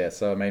whiz. Yeah,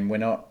 so I mean, we're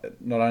not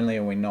only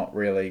are we not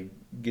really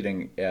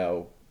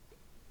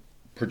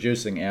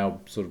producing our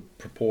sort of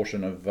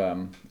proportion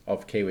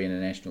of Kiwi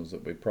internationals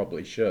that we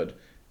probably should,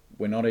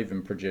 we're not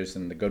even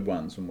producing the good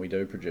ones when we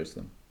do produce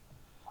them.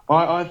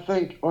 I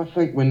think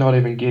we're not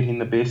even getting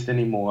the best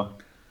anymore.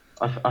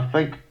 I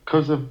think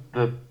because of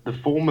the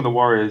form of the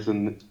Warriors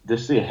and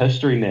just their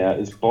history now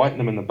is biting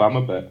them in the bum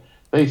a bit.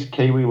 These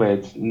Kiwi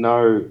lads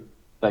know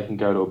they can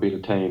go to a better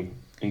team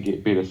and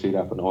get better set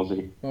up in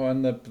Aussie. Well,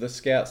 and the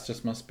scouts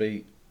just must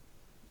be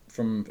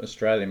from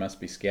Australia must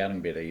be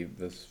scouting better.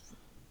 There's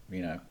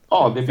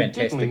there'd be fantastic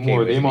definitely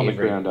more of Kiwis them on the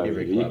every- ground over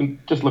every there. You club. can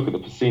just look at the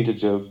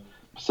percentage of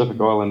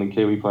Pacific Island and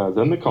Kiwi players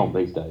in the comp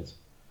these days.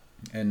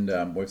 And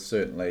we've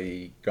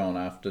certainly gone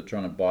after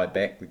trying to buy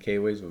back the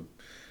Kiwis.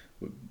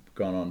 We've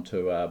gone on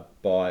to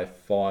buy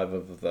 5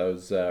 of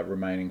those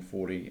remaining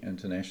 40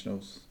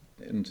 international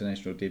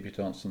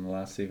debutants in the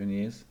last 7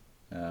 years,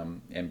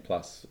 and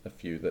plus a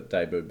few that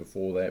debuted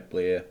before that: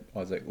 Blair,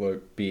 Isaac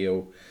Luke,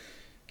 Beale,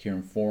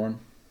 Kieran Foran,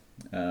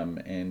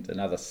 and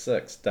another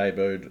 6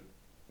 debuted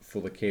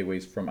for the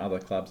Kiwis from other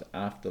clubs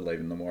after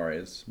leaving the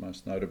Warriors,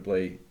 most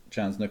notably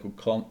Charles Nickel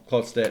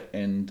Klostad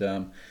and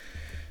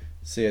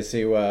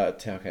Siasiwa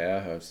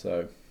Taukeiaho.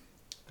 So,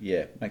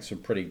 yeah, makes for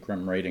pretty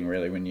grim reading,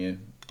 really, when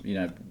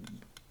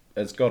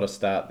it's got to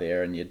start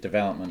there in your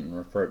development and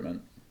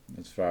recruitment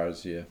as far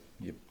as your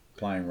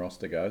playing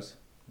roster goes.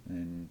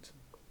 And,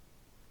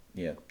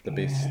 yeah,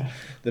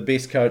 the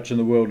best coach in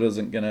the world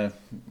isn't going to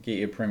get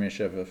you a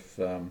premiership if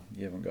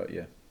you haven't got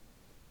your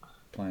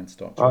playing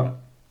stocks right.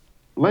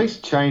 At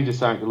least change is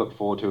something to look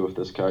forward to with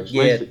this coach. At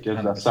Yeah, least it gives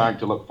 100%. us something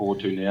to look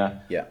forward to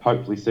now. Yeah.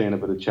 Hopefully seeing a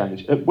bit of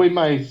change. We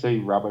may see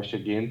rubbish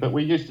again, but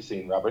we're used to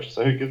seeing rubbish,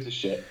 so who gives a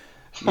shit?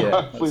 Yeah,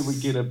 Hopefully we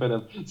get a bit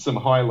of some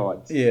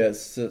highlights. Yeah,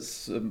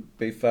 it's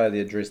be fair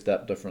they're dressed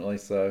up differently,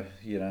 so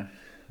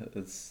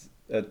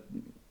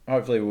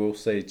hopefully we'll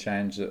see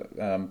change.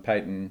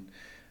 Peyton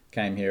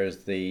came here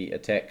as the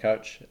attack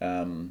coach.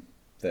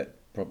 That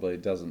probably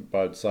doesn't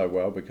bode so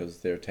well because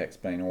their attack's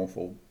been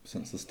awful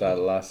since the start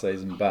of last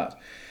season, but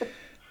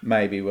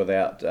maybe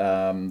without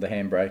the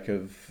handbrake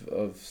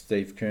of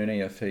Steve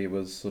Kearney, if he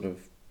was sort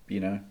of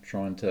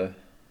trying to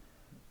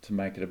to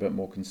make it a bit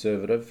more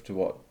conservative to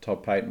what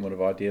Todd Payton would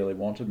have ideally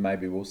wanted.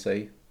 Maybe we'll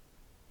see,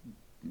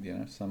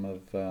 some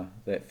of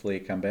that flair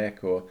come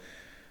back, or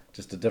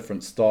just a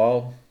different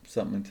style,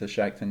 something to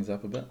shake things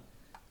up a bit.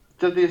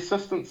 Did the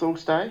assistants all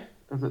stay?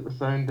 Is it the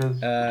same as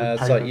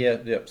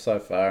so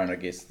far, and I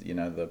guess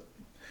the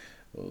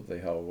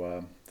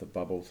whole the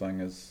bubble thing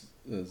is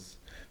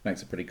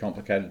makes it pretty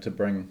complicated to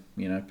bring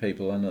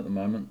people in at the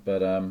moment.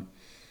 But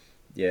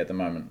at the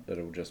moment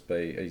it'll just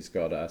be he's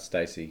got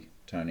Stacey,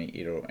 Tony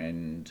Edel,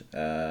 and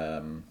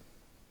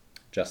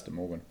Justin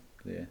Morgan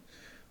there.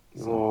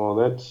 So.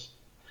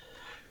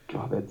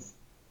 That's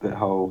that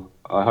whole.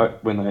 I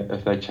hope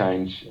if they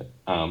change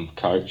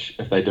coach,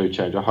 if they do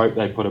change, I hope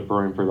they put a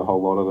broom through the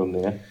whole lot of them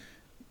there.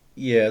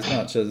 Yeah, as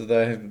much as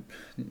they have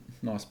a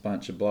nice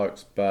bunch of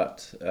blokes,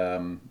 but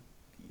there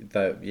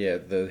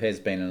has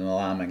been an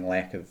alarming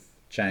lack of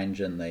change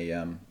in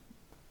the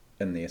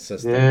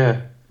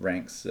assistant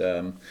ranks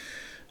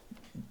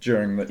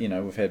during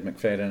the we've had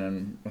McFadden,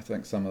 and I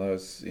think some of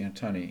those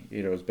Tony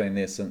Edel has been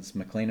there since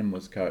McLennan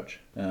was coach,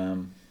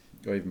 or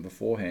even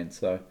beforehand.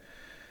 So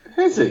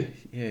has he?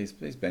 Yeah, he's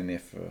been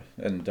there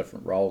in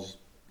different roles,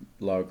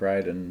 lower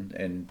grade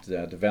and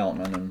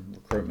development and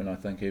recruitment, I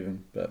think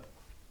even, but.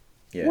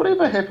 Yeah.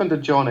 Whatever happened to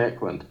John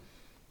Ackland?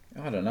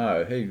 I don't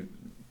know. He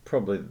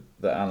probably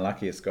the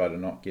unluckiest guy to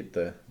not get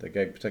the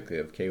gig, particularly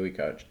of Kiwi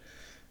coach.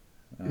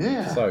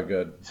 So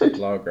good.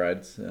 Lower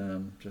grades.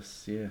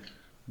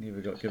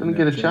 Never got given. Didn't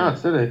get a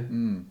chance, did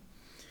he?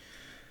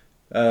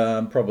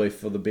 Probably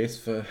for the best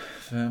for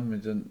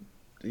him.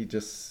 He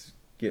just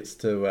gets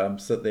to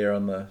sit there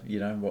on the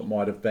what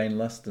might have been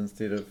list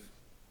instead of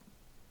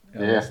a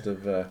list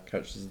of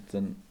coaches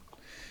that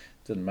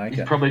didn't make it.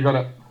 He's probably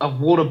got a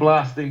water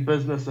blasting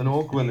business in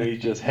Auckland and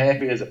he's just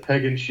happy as a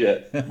pig and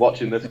shit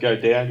watching this go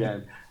down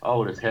going,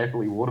 I'll just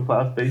happily water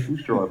blast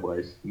people's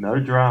driveways. No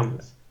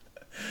dramas.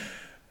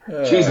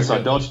 Jesus,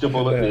 I dodged a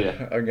bullet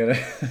there.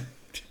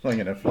 I'm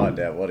gonna find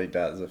out what he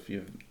does if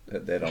you've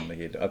hit that on the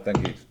head. I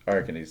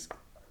reckon he's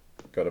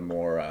got a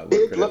more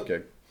lucrative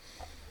gig.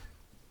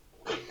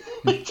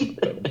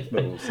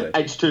 but we'll see.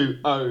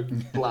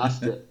 H2O,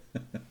 blast it.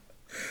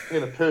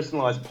 In a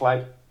personalised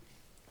plate.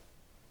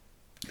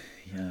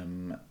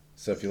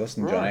 So if you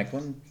listen to John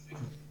Ackland,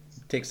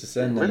 text us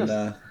in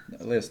and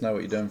let us know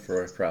what you're doing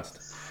for a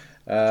crust.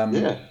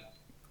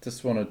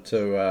 Just wanted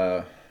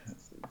to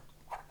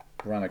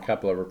run a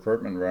couple of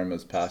recruitment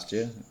rumours past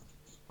you.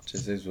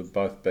 These would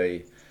both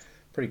be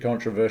pretty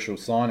controversial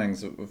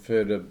signings. We've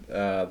heard of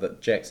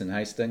that Jackson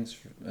Hastings,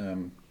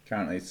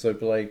 currently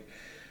Super League,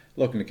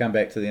 looking to come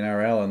back to the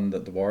NRL, and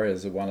that the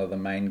Warriors are one of the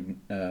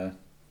main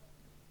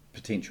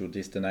potential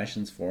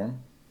destinations for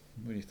him.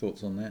 What are your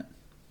thoughts on that?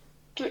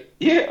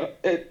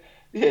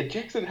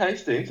 Jackson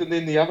Hastings, and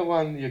then the other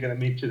one you're going to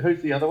mention.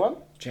 Who's the other one?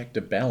 Jack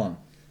de Belin.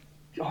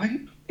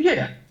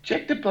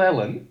 Jack de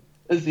Belin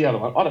is the other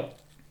one. I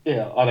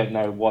don't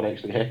know what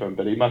actually happened,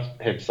 but he must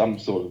have some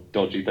sort of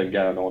dodgy thing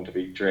going on to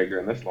be dragged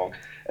around this long.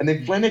 And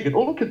then Flanagan,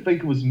 all I could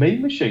think of was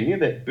Mean Machine,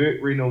 that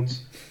Burt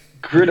Reynolds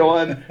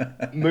Gridiron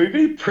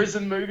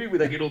prison movie, where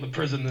they get all the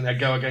prison and they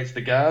go against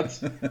the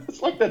guards.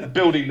 It's like they're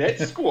building that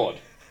squad.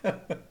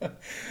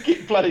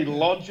 Get bloody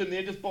Lodge in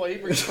there just by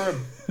every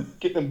trim.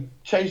 Get them,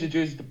 change the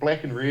jerseys to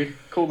black and red,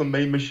 call them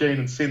Mean Machine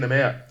and send them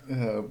out.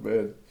 Oh,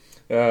 man.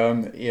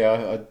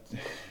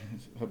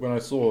 When I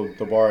saw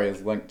the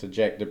Warriors linked to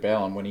Jack de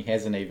Belin when he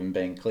hasn't even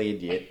been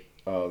cleared yet,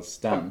 I was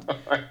stunned.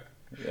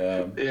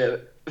 That's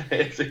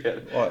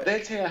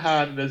how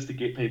hard it is to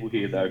get people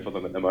here, though, for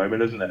them at the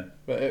moment, isn't it?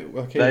 But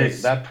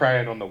they're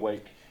preying on the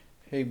weak.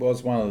 He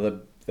was one of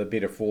the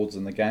better forwards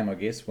in the game, I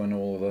guess, when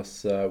all of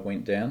this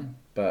went down.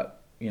 But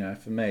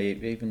for me,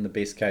 even the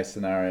best case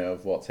scenario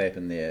of what's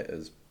happened there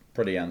is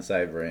pretty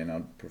unsavoury, and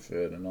I'd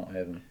prefer to not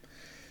have him.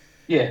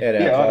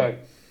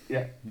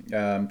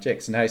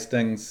 Jackson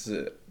Hastings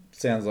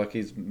sounds like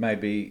he's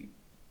maybe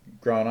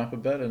grown up a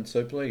bit in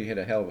Super League. He had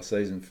a hell of a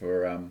season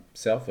for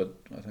Salford,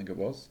 I think it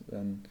was,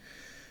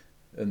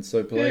 in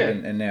Super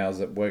League, and now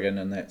is at Wigan,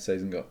 and that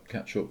season got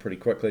cut short pretty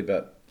quickly.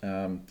 But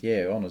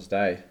on his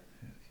day,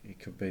 he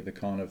could be the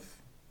kind of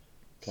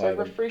player.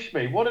 So refresh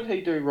me. What did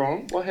he do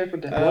wrong? What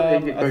happened to him? What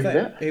did he get moved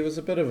out? He was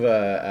a bit of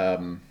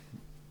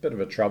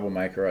a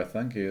troublemaker. I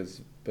think he was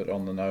a bit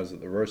on the nose at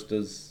the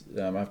Roosters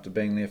after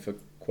being there for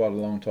quite a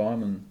long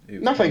time, and he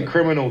was nothing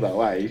criminal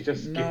though, eh? He's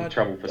just getting in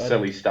trouble for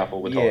silly stuff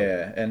all the time.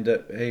 Yeah, and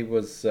he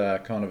was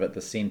kind of at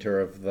the centre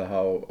of the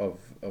whole of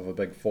a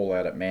big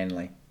fallout at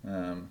Manly.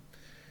 I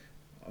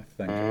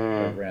think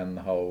around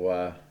the whole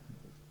was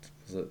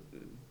it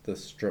the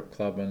strip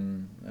club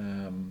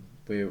and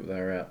where they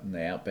were out in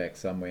the outback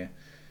somewhere.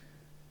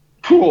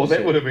 Oh,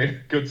 that would have been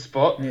a good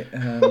spot.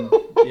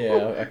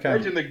 I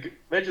can't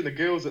imagine the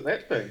girls at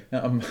that thing.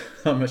 I'm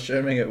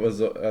assuming it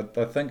was.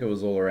 I think it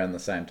was all around the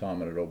same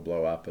time it all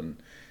blew up,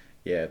 and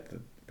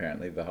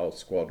apparently the whole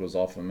squad was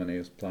off him, and he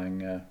was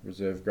playing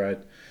reserve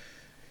grade.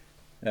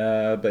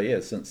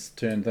 But since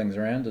turned things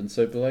around in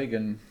Super League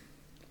and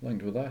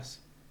linked with us.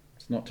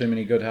 It's not too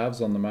many good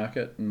halves on the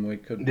market, and we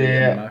could be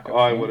in the market.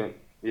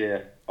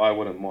 I I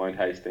wouldn't mind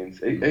Hastings.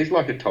 He's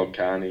like a Todd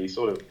Carney.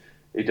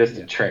 He just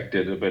Yeah.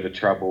 attracted a bit of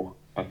trouble,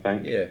 I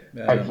think. Yeah.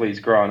 Hopefully he's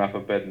growing up a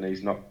bit and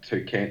he's not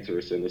too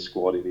cancerous in the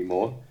squad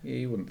anymore. Yeah,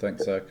 you wouldn't think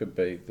so. It could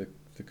be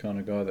the kind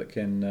of guy that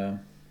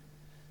can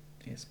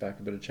spark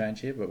a bit of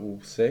change here, but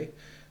we'll see.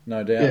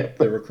 No doubt Yeah, the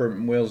but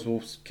recruitment wheels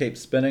will keep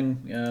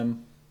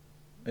spinning.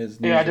 As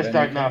yeah, I news of just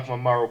our new don't know if coach. my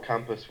moral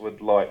compass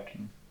would like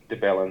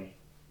DeBellin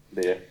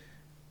there.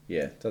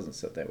 Yeah, it doesn't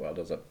sit that well,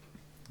 does it?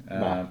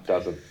 No, it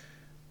doesn't.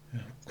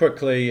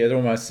 Quickly, it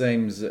almost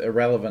seems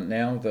irrelevant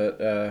now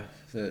that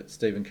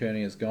Stephen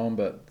Kearney is gone,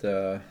 but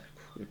a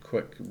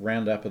quick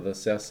roundup of the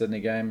South Sydney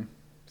game,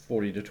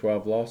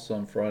 40-12 loss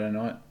on Friday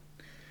night.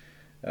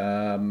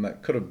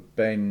 It could have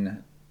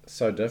been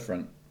so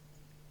different.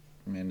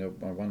 I mean,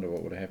 I wonder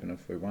what would have happened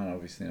if we won.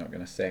 Obviously, not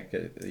going to sack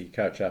the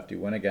coach after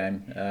you win a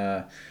game.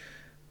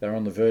 They're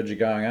on the verge of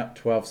going up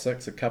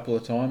 12-6 a couple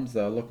of times.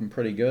 They were looking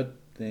pretty good.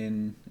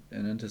 Then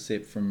an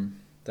intercept from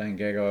Dane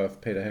Gagai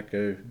off Peter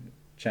Hiku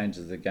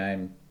changes the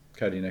game.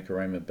 Cody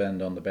Nikorima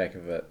binned on the back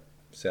of it.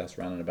 South's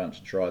running a bunch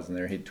of tries and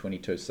they're ahead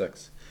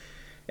 22-6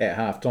 at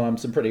half time.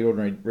 Some pretty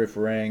ordinary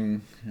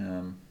refereeing,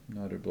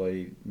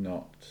 notably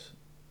not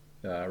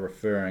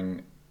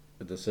referring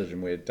a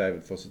decision where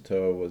David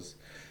Fusitu'a was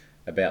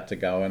about to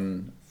go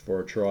in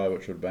for a try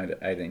which would have made it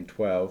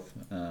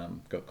 18-12,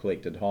 got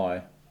collected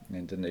high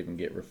and didn't even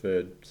get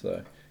referred.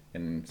 So,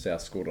 and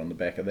South scored on the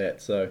back of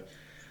that. So,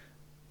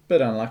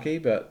 bit unlucky,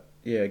 but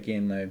yeah,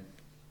 again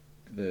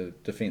the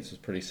defence was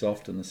pretty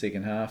soft in the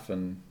second half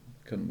and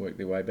couldn't work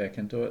their way back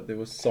into it. There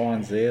was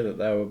signs there that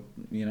they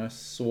were,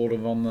 sort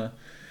of on the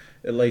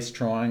at least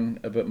trying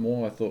a bit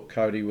more. I thought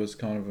Cody was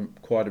kind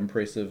of quite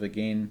impressive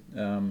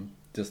again,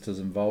 just his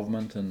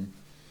involvement and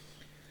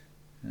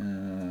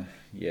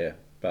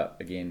but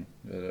again,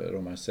 it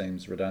almost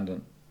seems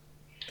redundant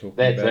talking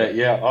That's about it.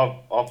 Yeah,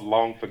 I've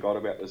long forgot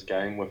about this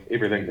game with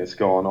everything that's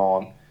gone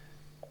on.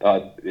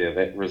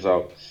 That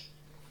results,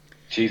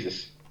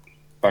 Jesus,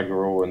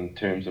 bugger all in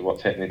terms of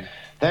what's happening.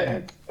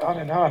 I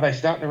don't know. Are they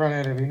starting to run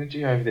out of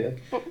energy over there?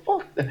 But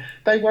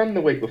they won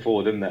the week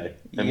before, didn't they?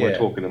 And we're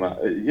talking about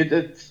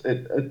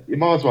it. You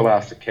might as well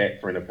ask the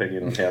cat for an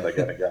opinion on how they're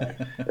going to go.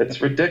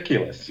 It's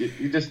ridiculous.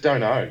 You just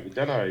don't know. You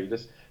don't know.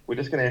 We're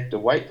just going to have to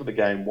wait for the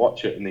game,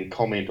 watch it, and then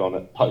comment on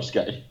it post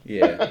game.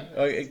 Yeah,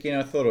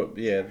 I thought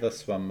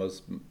this one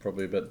was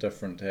probably a bit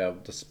different. How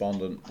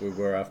despondent we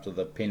were after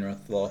the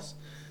Penrith loss.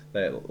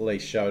 They at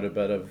least showed a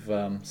bit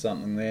of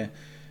something there.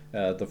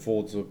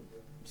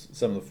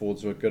 Some of the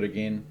forwards were good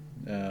again.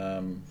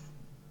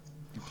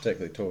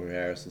 Particularly Tohu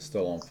Harris is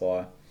still on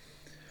fire.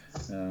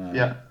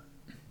 Yeah.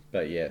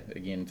 But yeah,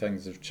 again,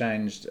 things have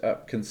changed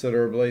up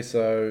considerably.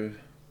 So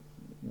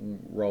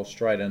roll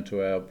straight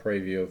into our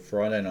preview of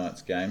Friday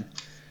night's game.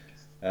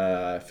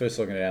 First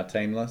looking at our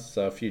team list,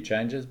 so a few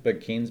changes.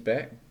 Big Ken's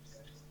back,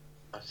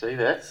 I see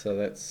that. so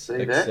that's See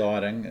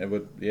exciting. It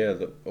would,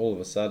 all of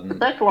a The sudden,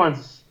 back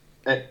line's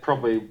at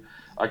probably,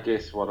 I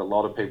guess, what a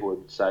lot of people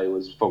would say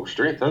was full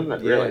strength, isn't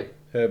it, really?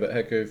 Herbert,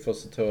 Hiku,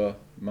 Fusitu'a,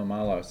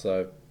 Mamalo.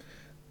 So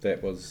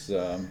that was,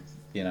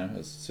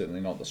 it's certainly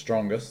not the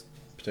strongest,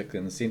 particularly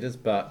in the centres,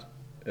 but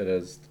it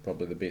is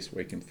probably the best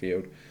we can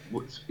field.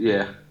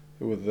 Yeah.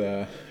 With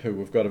who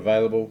we've got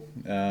available.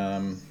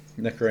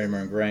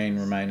 Nikorima and Green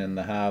remain in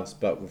the halves,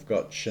 but we've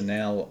got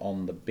Chanel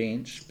on the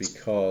bench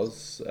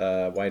because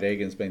Wade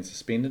Egan's been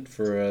suspended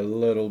for a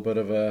little bit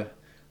of a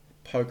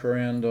poke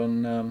around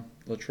on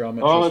Latrell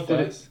Mitchell's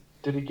face.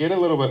 Did he get a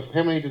little bit?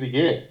 How many did he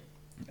get?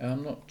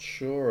 I'm not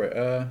sure.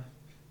 I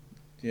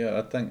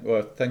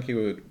think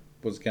he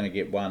was going to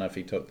get one if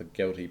he took the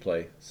guilty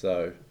plea.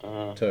 So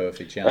two if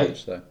he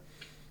challenged.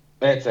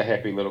 That's a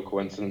happy little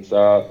coincidence.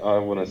 I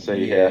want to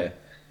see how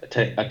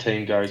a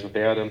team goes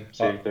without him.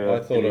 See if they're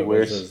I thought any it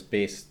worse. was his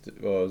best,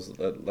 was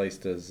at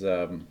least his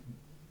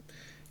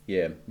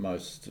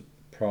most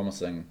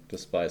promising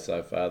display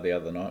so far the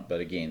other night. But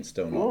again,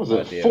 still not. What was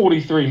it? ideal.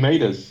 43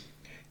 metres.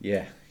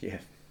 Yeah.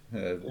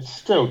 It's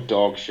still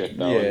dog shit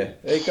though. Yeah,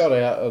 he got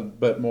out a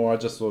bit more. I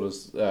just thought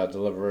his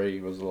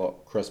delivery was a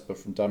lot crisper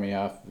from dummy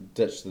half.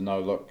 Ditched the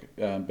no-look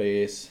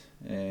BS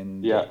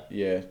and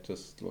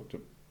just looked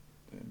to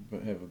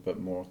have a bit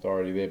more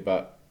authority there.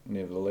 But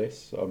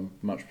nevertheless, I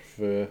much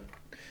prefer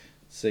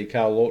see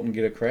Carl Lawton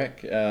get a crack.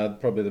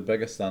 Probably the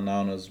biggest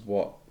unknown is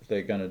what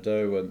they're going to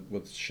do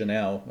with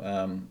Chanel,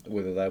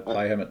 whether they'll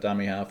play him at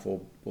dummy half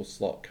or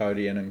slot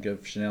Cody in and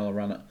give Chanel a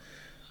run at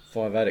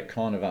 5'8". It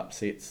kind of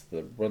upsets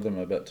the rhythm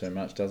a bit too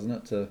much, doesn't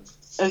it?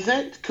 Is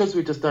that because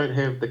we just don't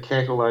have the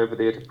cattle over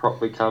there to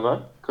properly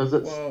cover? Because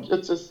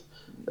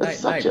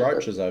Nate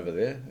Roach is over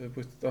there.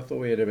 I thought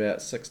we had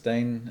about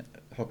 16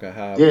 hooker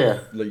half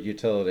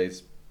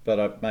utilities,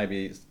 but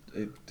maybe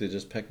they're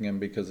just picking him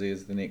because he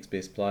is the next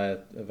best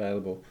player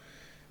available.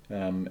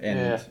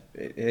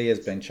 He has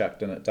been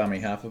chucked in at dummy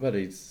half a bit.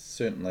 He's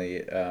certainly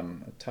a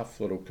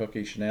tough little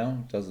cookie,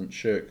 Chanel. Doesn't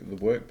shirk the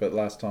work, but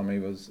last time he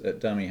was at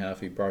dummy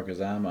half, he broke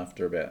his arm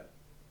after about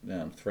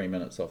 3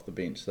 minutes off the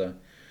bench. So,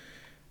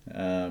 we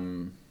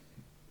don't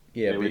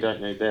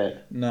need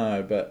that.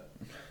 No, but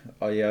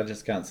I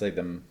just can't see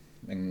them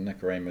and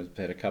Nikorima's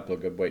had a couple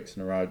of good weeks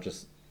in a row.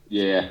 Just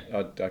Yeah.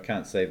 I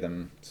can't see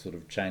them sort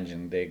of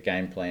changing their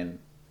game plan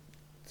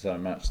so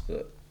much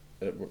that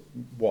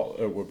what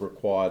it would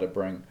require to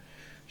bring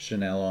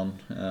Chanel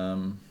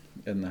on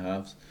in the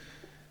halves.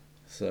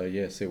 So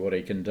yeah, see what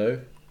he can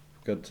do.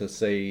 Good to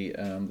see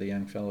the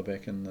young fella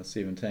back in the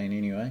 17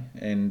 anyway.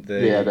 And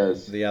Yeah, it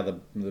is. the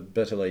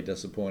bitterly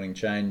disappointing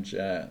change,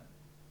 our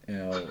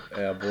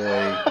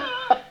boy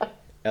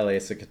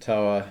Eliesa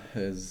Katoa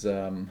is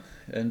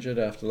injured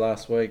after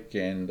last week,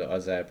 and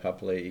Isaiah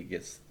Papali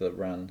gets the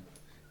run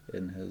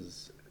in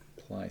his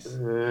place.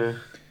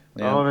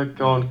 Now, they've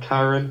gone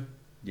Curran.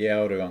 Yeah,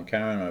 I would have gone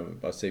Curran.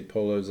 I see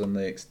Paulo's in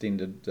the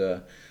extended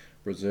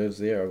reserves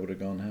there. I would have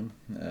gone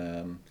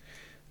him.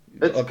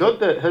 It's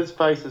good that his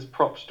face is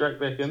propped straight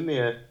back in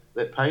there.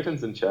 That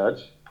Payton's in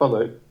charge.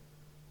 Paulo.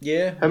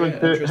 Yeah, him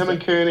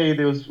and Kearney.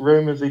 There was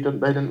rumours they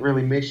didn't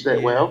really mesh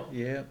that well.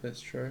 Yeah,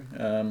 that's true.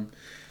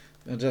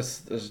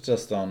 It's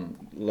just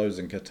on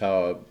losing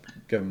Katoa,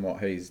 given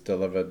what he's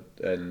delivered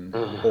in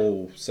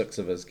all 6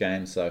 of his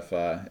games so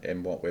far,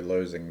 and what we're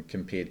losing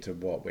compared to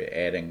what we're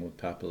adding with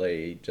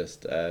Papali.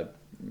 Just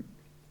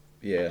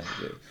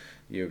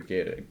you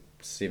get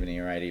 70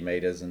 or 80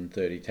 metres and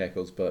 30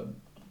 tackles, but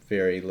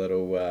very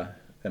little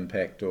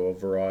impact or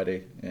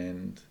variety,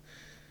 and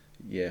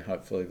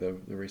hopefully the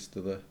rest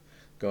of the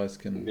guys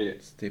can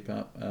step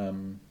up.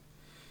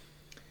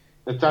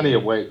 It's only a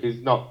week.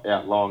 He's not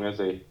out long, is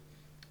he?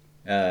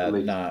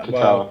 No.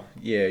 Well,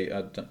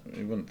 I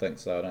wouldn't think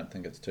so. I don't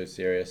think it's too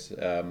serious.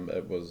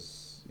 It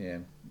was,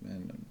 and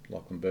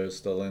Lachlan Burr's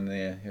still in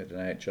there. He had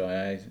an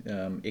HIA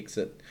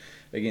exit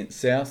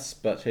against Souths,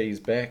 but he's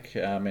back.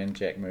 And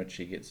Jack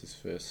Murchie gets his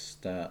first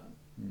start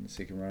in the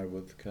second row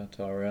with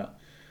Katoa out.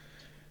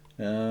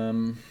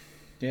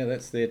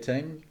 That's their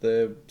team.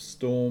 The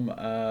Storm.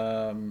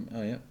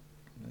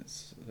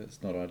 That's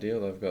not ideal.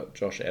 They've got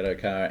Josh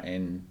Adokar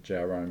and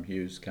Jerome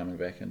Hughes coming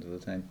back into the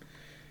team.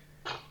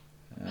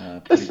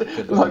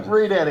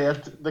 Read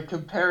out the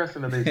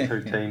comparison of these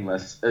two team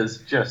lists is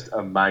just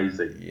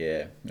amazing.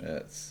 Yeah,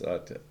 I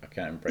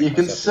can't bring. You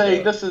can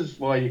see this is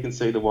why you can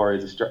see the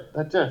Warriors are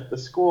the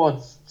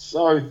squad's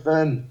so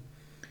thin.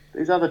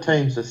 These other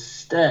teams are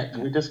stacked.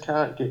 We just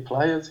can't get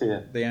players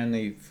here. The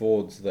only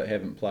forwards that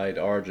haven't played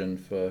Origin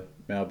for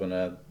Melbourne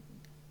are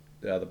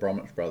the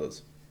Bromwich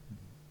brothers.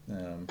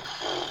 And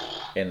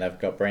they've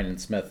got Brandon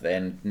Smith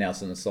and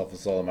Nelson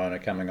Asafa-Solomona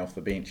coming off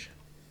the bench.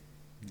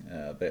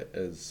 That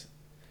is...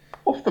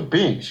 Off the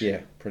bench?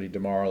 Yeah, pretty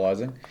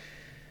demoralising.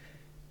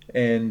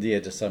 And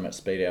just so much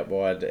speed out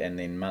wide. And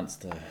then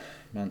Munster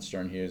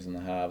and Hughes in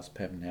the halves,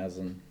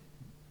 Pappenhausen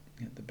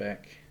at the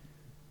back.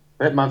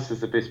 That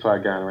Munster's the best player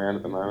going around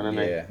at the moment,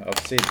 isn't he? Yeah, I've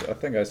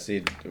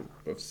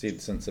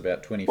said since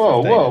about 2015.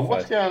 Whoa,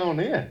 what's going on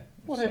here?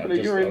 What happened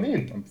to your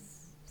then? I'm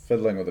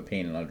fiddling with a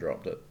pen and I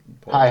dropped it.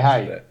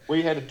 Hey,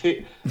 we had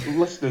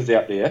listeners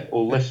out there,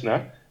 or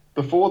listener,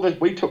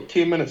 we took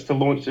 10 minutes to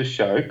launch this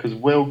show because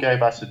Will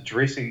gave us a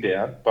dressing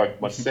down, both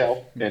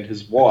myself and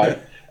his wife,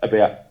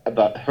 about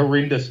the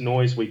horrendous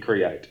noise we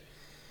create.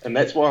 And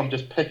that's why I'm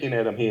just picking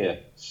at him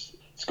here.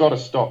 It's got to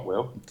stop,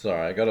 Will.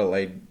 Sorry, I got to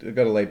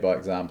lead by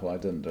example. I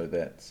didn't do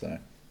that, so.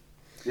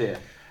 Yeah.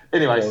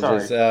 Anyway,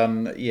 sorry.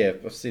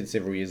 I've said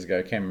several years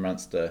ago, Cameron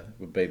Munster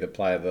would be the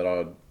player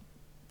that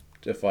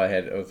if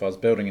I was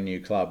building a new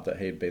club, that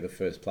he'd be the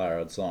first player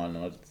I'd sign,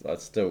 and I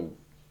still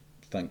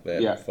think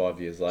that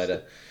 5 years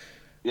later.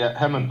 Yeah,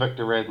 him and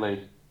Victor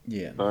Radley.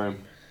 Yeah.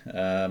 Boom.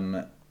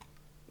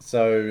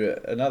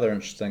 So another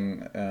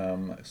interesting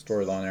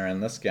storyline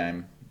around this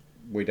game,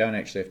 we don't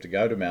actually have to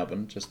go to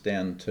Melbourne, just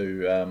down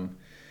to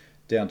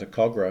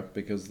Cogra,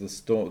 because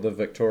the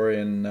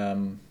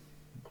Victorian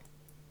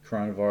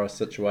coronavirus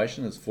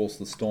situation has forced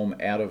the Storm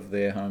out of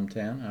their home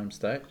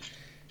state,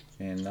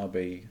 and they'll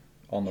be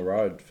on the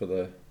road for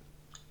the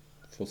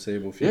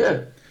foreseeable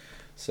future.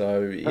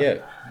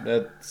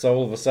 Yeah. So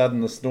all of a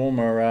sudden the Storm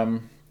are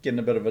getting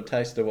a bit of a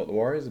taste of what the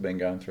Warriors have been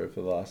going through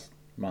for the last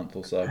month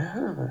or so,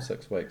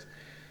 6 weeks.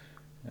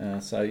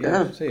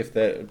 See if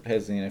that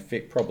has any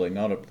effect. Probably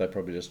not. They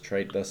probably just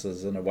treat this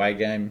as an away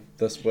game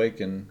this week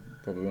and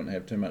probably won't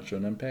have too much of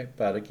an impact.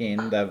 But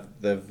again,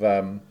 they've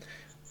a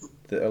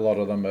lot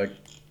of them are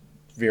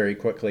very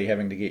quickly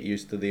having to get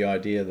used to the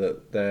idea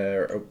that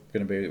they're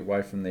going to be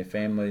away from their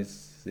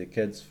families, their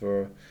kids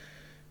for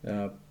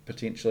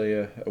potentially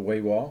a wee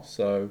while.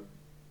 So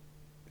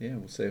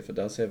we'll see if it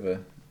does have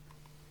an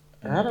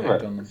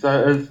impact on them.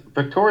 So is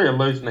Victoria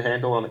losing the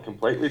handle on it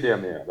completely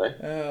down there?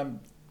 Are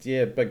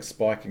they? Big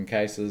spike in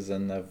cases,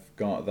 and they've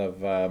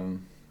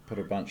put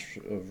a bunch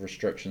of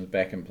restrictions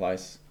back in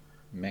place.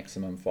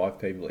 Maximum 5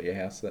 people at your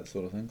house, that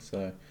sort of thing.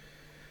 So,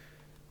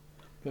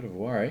 bit of a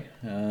worry.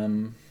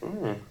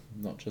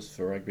 Not just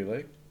for rugby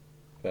league,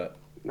 but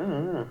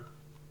no.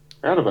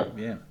 Out of it.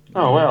 Yeah.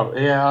 Oh wow.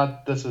 Yeah.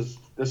 This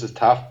is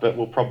tough, but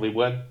we'll probably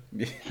win.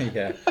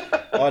 Yeah.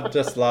 I'd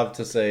just love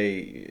to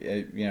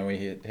see. We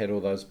had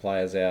all those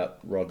players out.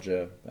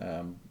 Roger.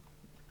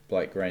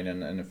 Blake Green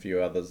and a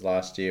few others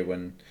last year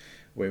when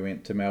we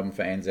went to Melbourne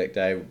for Anzac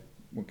Day.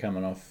 were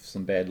coming off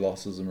some bad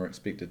losses and were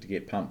expected to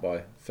get pumped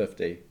by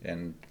 50,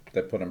 and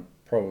they put in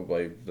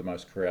probably the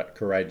most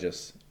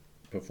courageous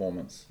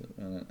performance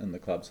in the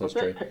club's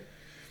history.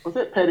 Was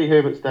that Paddy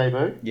Herbert's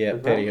debut? Yeah,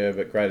 Paddy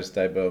Herbert, greatest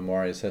debut in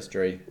Warriors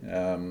history.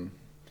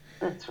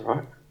 That's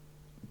right.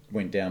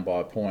 Went down by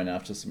a point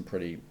after some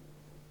pretty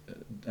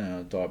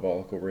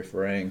diabolical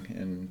refereeing,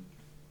 and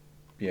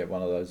yeah,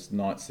 one of those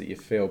nights that you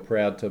feel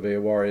proud to be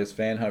a Warriors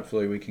fan.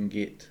 Hopefully we can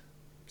get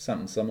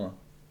something similar.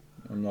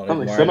 I'm not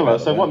something similar.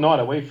 So what night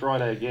are we?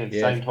 Friday again,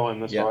 same time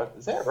this right?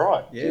 Is that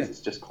right? Yeah. Jeez,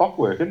 it's just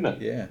clockwork, isn't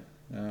it? Yeah.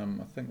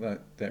 I think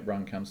that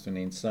run comes to an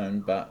end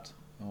soon, but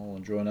I'll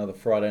enjoy another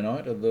Friday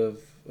night of the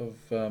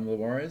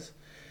Warriors.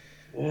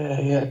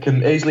 Yeah, it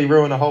can easily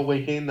ruin a whole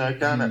weekend though,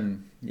 can't it?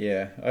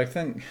 Yeah, I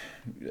think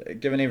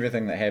given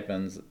everything that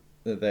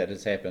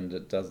has happened,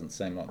 it doesn't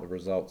seem like the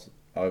results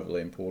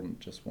overly important.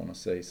 Just want to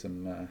see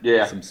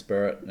some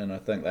spirit, and I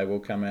think they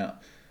will come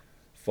out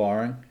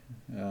firing.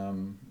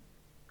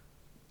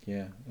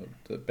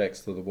 The backs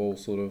to the wall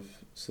sort of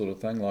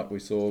thing, like we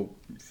saw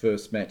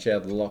first match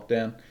out of the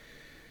lockdown.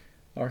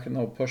 I reckon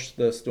they'll push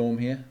the Storm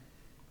here.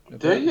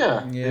 Do you?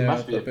 Yeah, there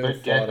must be a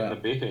big gap in the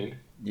betting.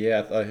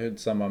 Yeah, I heard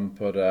someone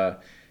put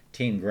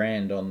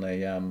 $10,000 on the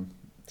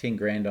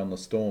 $10,000 on the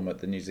Storm at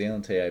the New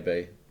Zealand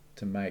TAB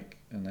to make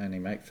and only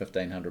make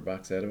 $1,500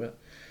 out of it.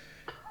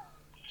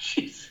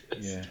 Jesus.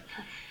 Yeah.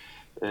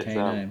 It's,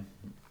 name.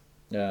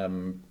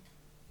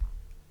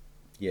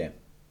 Yeah,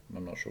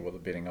 I'm not sure what the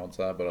betting odds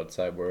are, but I'd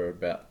say we're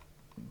about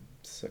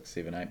 $6,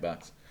 $7,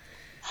 $8.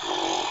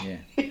 Yeah.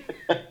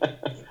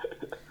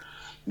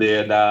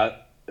 Yeah, nah,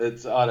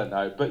 it's I don't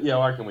know, but yeah,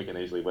 I reckon we can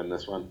easily win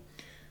this one.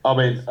 I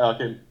mean,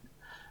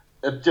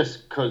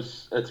 just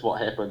because it's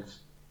what happens.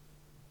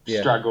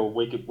 Yeah. Struggle,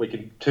 we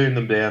can turn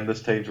them down.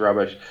 This team's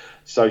rubbish.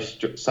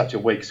 Such a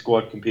weak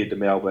squad compared to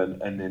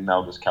Melbourne, and then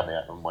they'll just come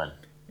out and win.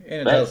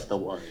 And That's the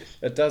Warriors.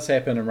 It does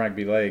happen in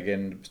rugby league,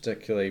 and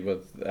particularly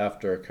with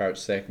after a coach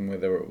sacking,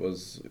 whether it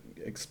was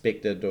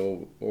expected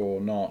or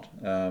not.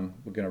 We're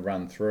going to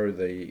run through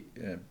the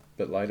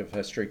bit later of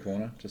History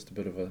Corner, just a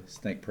bit of a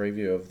sneak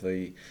preview of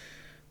the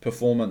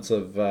performance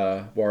of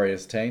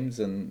Warriors teams,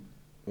 and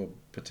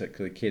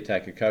particularly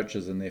caretaker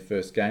coaches in their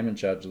first game in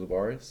charge of the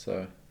Warriors.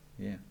 So,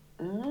 yeah.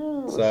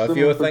 So if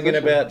you were thinking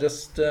about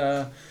just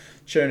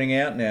tuning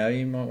out now,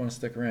 you might want to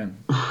stick around.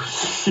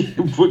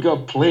 We've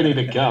got plenty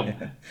to come.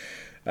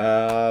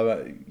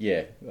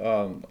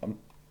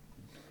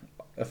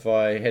 If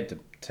I had to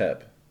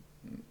tip,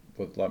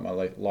 with like my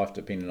life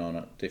depending on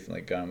it,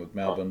 definitely going with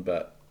Melbourne,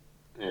 but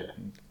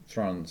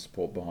throwing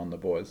support behind the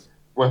boys.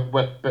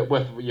 With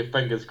your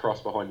fingers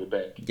crossed behind your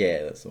back.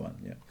 Yeah, that's the one.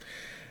 Yeah.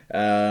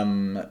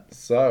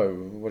 So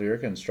what do you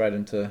reckon? Straight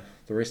into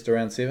the rest of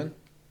round 7?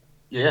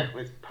 Yeah,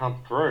 let's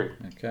pump through.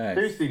 Okay.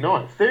 Thursday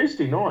night.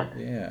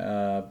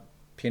 Yeah.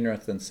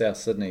 Penrith and South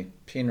Sydney.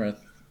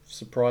 Penrith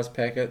surprise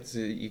packets.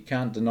 You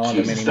can't deny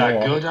them anymore. So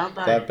good, aren't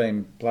they? They've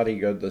been bloody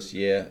good this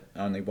year.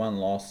 Only one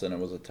loss, and it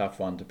was a tough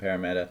one to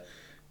Parramatta.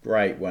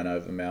 Great win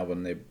over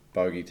Melbourne, their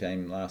bogey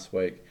team last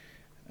week.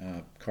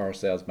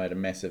 Coruscant's made a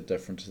massive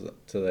difference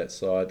to that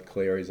side.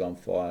 Cleary's on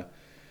fire.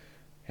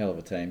 Hell of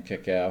a team.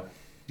 Kikau.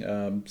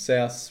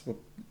 South,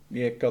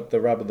 got the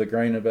rub of the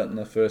green a bit in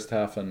the first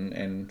half,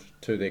 and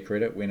to their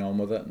credit, went on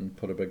with it and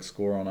put a big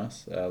score on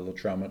us.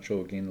 Latrell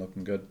Mitchell again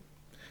looking good.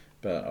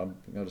 But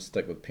I've got to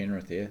stick with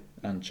Penrith here.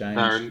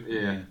 Unchanged.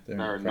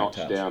 They're a notch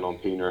down on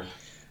Penrith.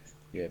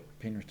 Yeah,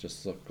 Penrith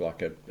just looked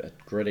like a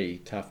gritty,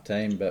 tough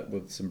team, but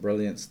with some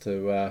brilliance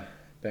to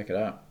back it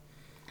up.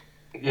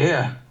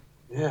 Yeah,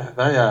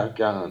 they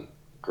are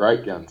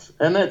great guns,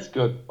 and that's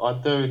good. I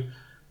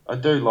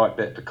do like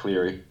that for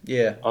Cleary.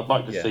 Yeah, I'd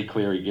like to see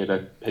Cleary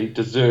he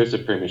deserves a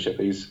premiership.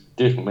 He's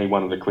definitely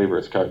one of the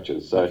cleverest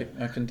coaches. So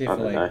I can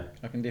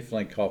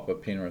definitely cop a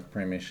Penrith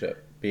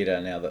premiership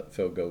better now that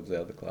Phil Gould's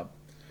out of the club.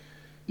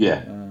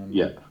 Yeah,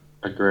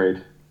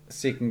 agreed.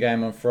 Second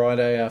game on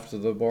Friday after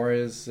the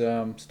Warriors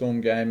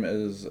Storm game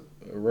is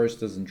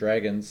Roosters and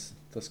Dragons.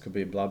 This could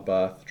be a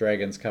bloodbath.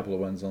 Dragons, couple of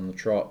wins on the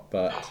trot,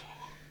 but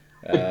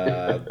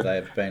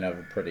they've been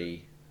over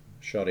pretty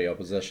shoddy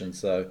opposition.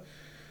 So,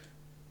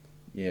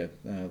 the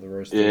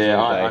Roosters.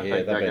 I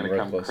think they're going to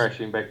come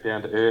crashing back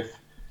down to earth.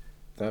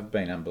 They've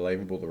been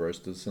unbelievable, the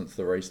Roosters, since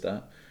the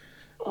restart.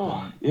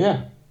 Oh,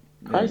 yeah.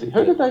 Crazy.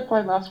 Who did they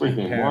play last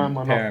weekend?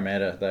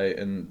 Parramatta.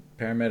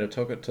 Parramatta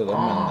took it to them,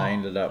 and they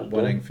ended up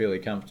winning fairly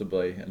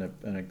comfortably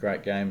in a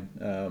great game.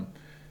 I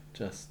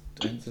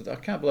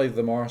can't believe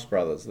the Morris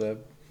brothers. They've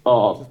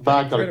got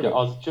to go.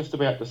 I was just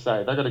about to say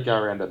they've got to go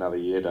around another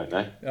year, don't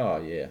they? Oh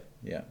yeah.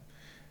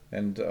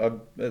 And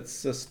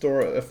it's a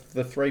story. If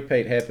the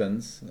three-peat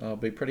happens, I'll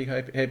be pretty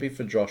happy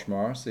for Josh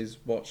Morris. He's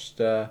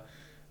watched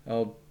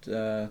old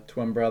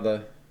twin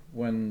brother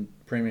win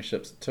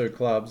premierships at 2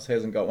 clubs.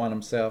 Hasn't got one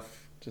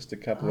himself. Just a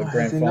couple of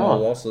grand final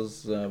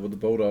losses with the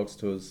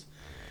Bulldogs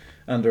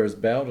under his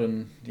belt,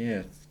 and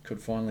could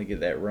finally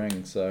get that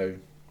ring. So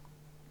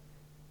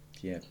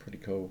pretty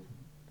cool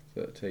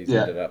that he's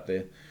ended up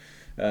there.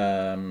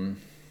 I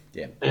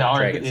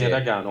reckon,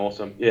 they're going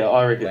awesome. Yeah,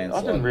 I reckon.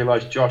 I didn't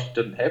realise Josh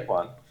didn't have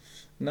one.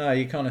 No,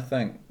 you kind of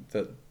think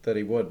that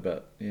he would,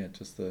 but yeah,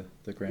 just the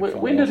grand final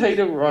When did losses.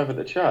 he arrive at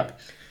the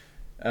Sharks?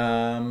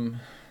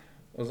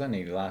 It was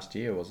only last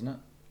year, wasn't it?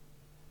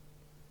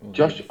 Or the year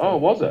Josh, oh, before?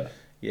 was it?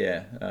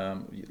 Yeah,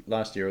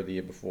 last year or the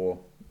year before,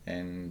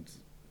 and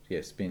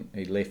yeah,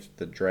 he left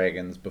the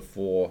Dragons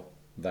before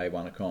they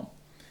won a comp.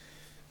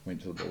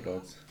 Went to the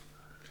Bulldogs.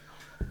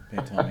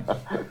 Bad timing.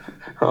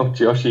 Oh,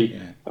 Joshy.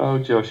 Yeah. Oh,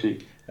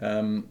 Joshy.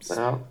 Um,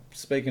 Well,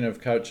 Speaking of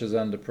coaches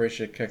under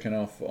pressure, kicking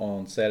off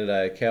on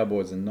Saturday,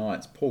 Cowboys and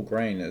Knights. Paul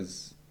Green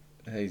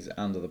he's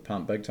under the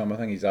pump big time. I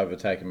think he's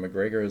overtaken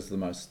McGregor as the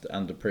most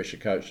under pressure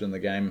coach in the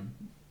game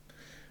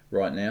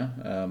right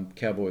now.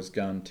 Cowboys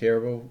going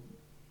terrible,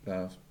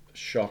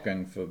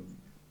 shocking for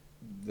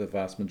the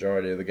vast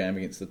majority of the game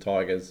against the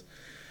Tigers,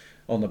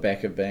 on the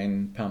back of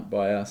being pumped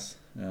by us.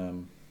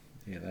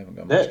 Yeah, they haven't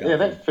got much going for them.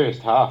 that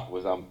first half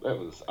was it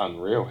was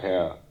unreal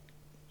how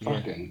Yeah.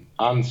 fucking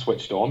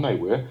unswitched on they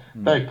were.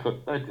 They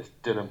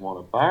just didn't want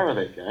a bar of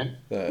that game.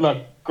 But-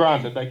 Look,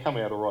 granted they come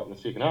out all right in the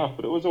second half,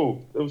 but it was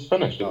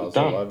finished. It Oh, was it's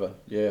all done. over.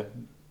 Yeah.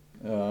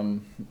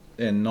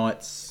 And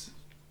Knights,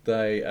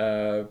 they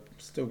are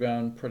still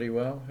going pretty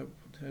well.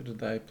 Who did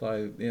they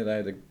play? Yeah, they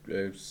had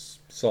a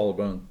solid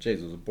one. Jeez,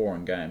 it was a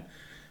boring game.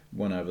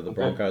 Won over the Okay.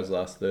 Broncos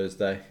last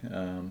Thursday.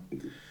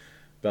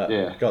 But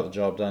Yeah. got the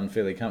job done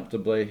fairly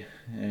comfortably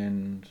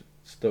and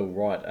still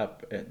right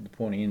up at the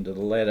pointy end of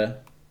the ladder.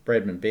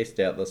 Bradman Best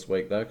out this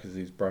week though because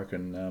he's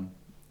broken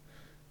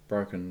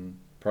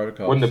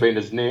protocols. Wouldn't have been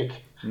his neck.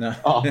 No.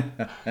 Oh.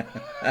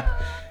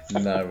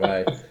 No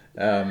way.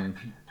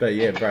 But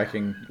yeah,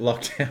 breaking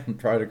lockdown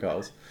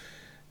protocols.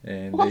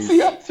 And What's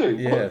he up to?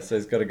 Yeah, so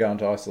he's got to go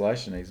into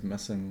isolation. He's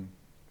missing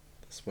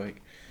this week.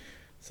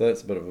 So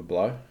that's a bit of a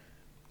blow.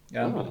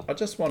 Oh. I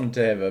just wanted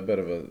to have a bit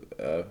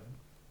of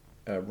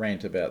a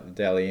rant about the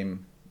Dally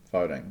M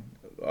voting.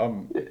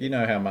 You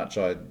know how much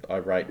I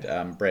rate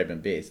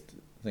Bradman Best.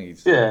 I think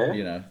he's Yeah.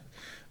 one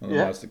of the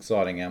Yeah. most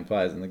exciting young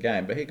players in the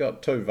game. But he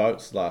got 2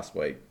 votes last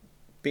week.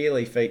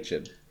 Barely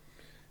featured.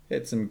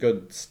 Had some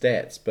good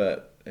stats,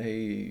 but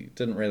he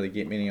didn't really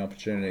get many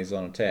opportunities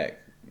on attack.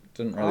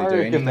 Didn't really I do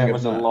reckon anything that of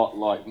was a note. lot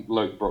like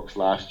Luke Brooks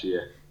last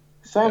year.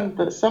 Some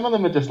of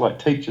them are just like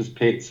teachers'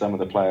 pets. Some of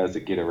the players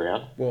that get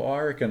around. Well,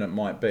 I reckon it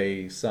might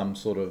be some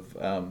sort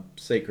of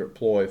secret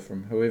ploy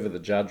from whoever the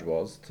judge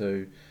was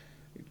to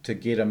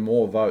get him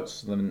more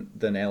votes than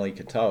Ali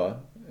Katoa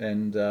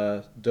and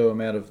do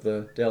him out of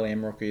the Dally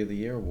M Rookie of the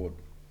Year award.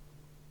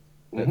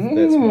 That's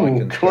my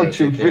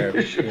conspiracy theory.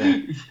 Controversial.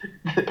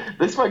 Yeah.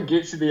 This one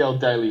gets you the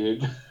old Daily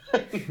Egg.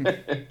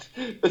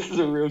 This is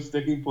a real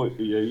sticking point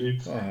for you.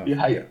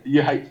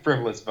 You hate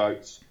frivolous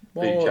votes.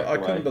 being Well, chucked I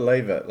away. couldn't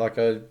believe it. Like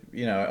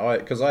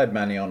because I had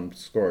money on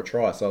score a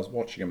try, so I was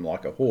watching him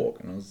like a hawk,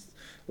 and I was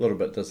a little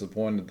bit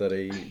disappointed that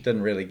he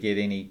didn't really get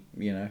any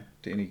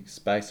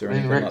space or He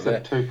anything racks like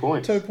up that. 2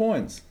 points. 2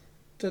 points,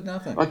 did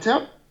nothing. I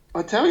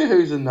tell you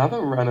who's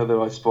another runner that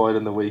I spied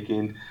in the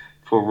weekend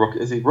for Rookie.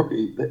 Is he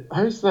Rookie?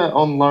 Who's the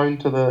on loan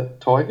to the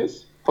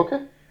Tigers?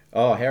 Hooker?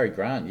 Oh, Harry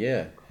Grant,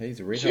 yeah,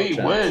 he's a red hot Gee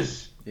chance.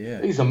 whiz.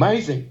 Yeah, He's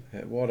amazing.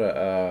 what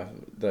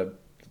the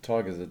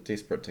Tigers are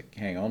desperate to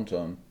hang on to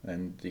him,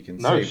 and you can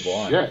No see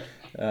why. shit.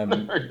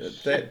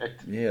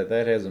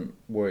 That hasn't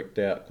worked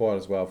out quite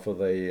as well for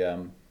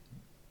the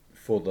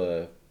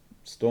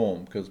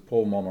Storm because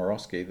Paul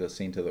Momorowski, the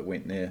centre that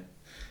went there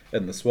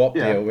in the swap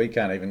Yeah. deal, we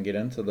can't even get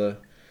into the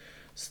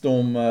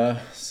Storm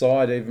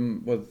side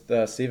even with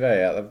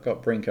Seve out. They've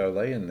got Brinko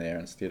Lee in there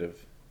instead of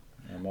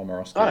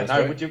Momorowski. I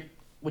don't this know. week.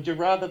 Would you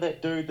rather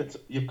that dude that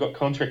you've got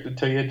contracted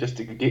to you just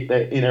to get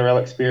that NRL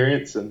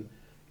experience and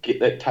get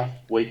that tough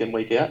week in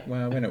week out?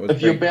 Well, when it was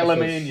If you're Brink-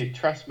 Bellamy if it was- and you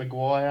trust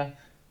Maguire,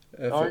 if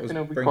I it was reckon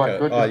it'll be Brinko- quite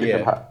good. Oh Just get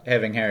them yeah, hu-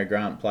 having Harry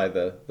Grant play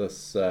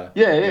this. Yeah.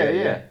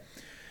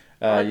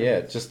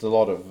 Yeah, just a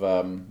lot of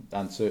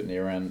uncertainty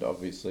around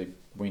obviously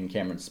when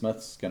Cameron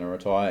Smith's going to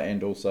retire,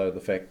 and also the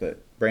fact that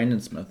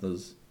Brandon Smith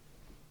is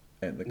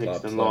at the club.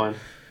 Next in So, line.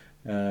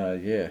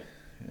 yeah,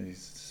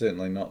 he's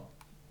certainly not.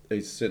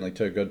 He's certainly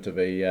too good to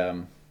be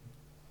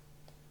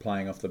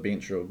playing off the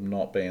bench or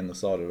not be in the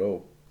side at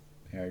all.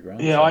 Harry Grant.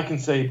 Yeah, so- I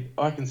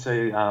can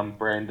see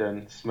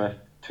Brandon Smith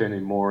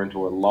turning more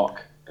into a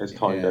lock as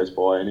time Yeah. goes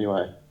by.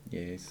 Anyway.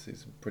 Yeah,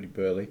 he's pretty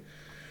burly.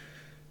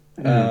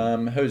 Who's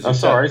Oh, your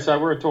sorry. So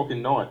we're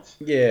talking Knights.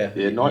 Yeah,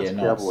 Yeah, Knights,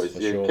 Cowboys.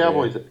 for Yeah, sure,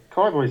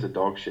 Cowboys are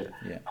dog shit.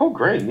 Yeah. Paul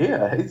Green,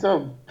 yeah, his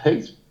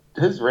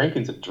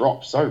rankings have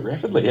dropped so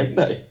rapidly, haven't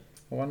they?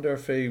 I wonder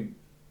if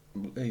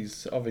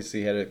he's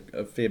obviously had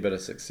a fair bit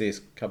of success,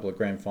 couple of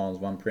grand finals,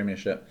 one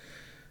premiership.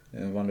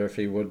 I wonder if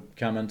he would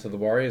come into the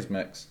Warriors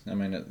mix. I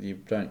mean, you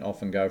don't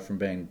often go from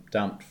being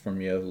dumped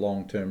from your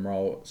long-term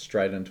role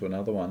straight into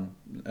another one,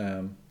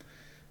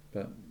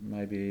 but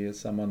maybe he is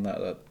someone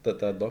that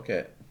they'd look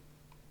at.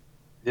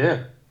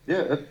 Yeah,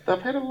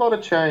 they've had a lot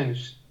of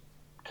change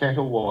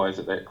cattle-wise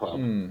at that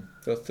club.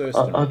 The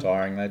Thurston I-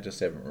 retiring, they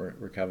just haven't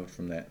recovered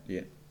from that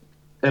yet.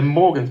 And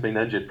Morgan's been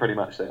injured pretty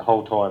much that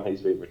whole time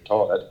he's been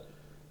retired.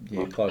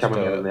 Yeah, close Coming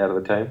in to and it. out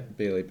of the team.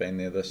 Barely been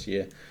there this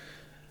year.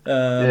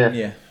 Yeah.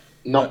 Yeah,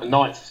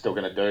 Knights are still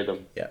going to do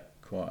them. yeah,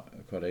 of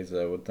quite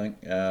easily, I would think.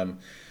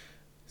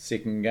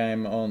 Second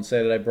game on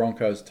Saturday,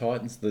 Broncos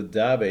Titans, the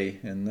derby,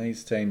 and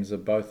these teams are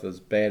both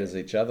as bad as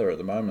each other at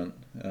the moment.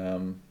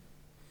 The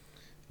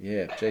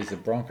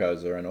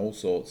Broncos are in all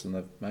sorts, and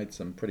they've made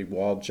some pretty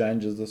wild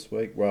changes this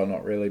week. Well,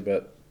 not really,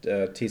 but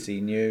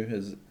Tessie New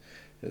has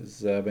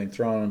been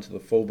thrown into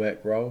the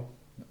fullback role,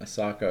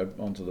 Asako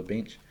onto the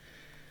bench.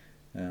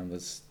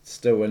 There's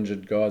still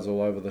injured guys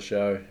all over the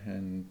show,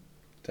 and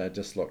they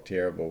just look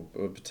terrible,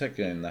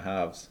 particularly in the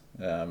halves.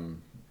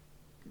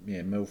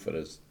 Milford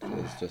is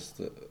just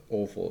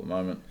awful at the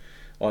moment.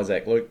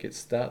 Isaac Luke gets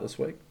start this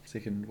week,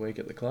 second week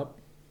at the club.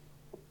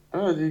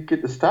 Oh, did you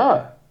get the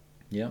start?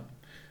 Yeah.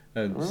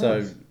 And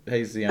so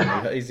he's the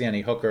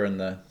only hooker in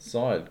the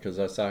side because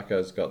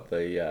Osako's got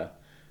the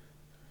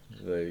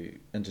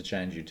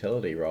interchange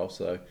utility role.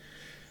 So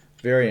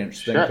very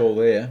interesting call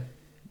there.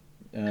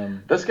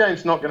 This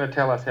game's not going to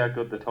tell us how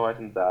good the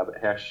Titans are,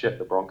 but how shit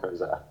the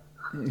Broncos are.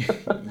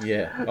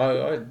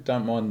 I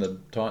don't mind the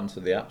Titans for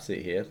the upset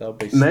here. They'll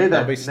be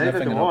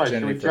sniffing an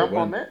opportunity for a win.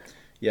 On that?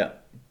 Yeah,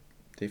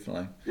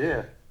 definitely.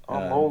 Yeah,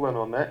 I'm all in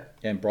on that.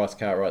 And Bryce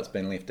Cartwright's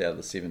been left out of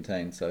the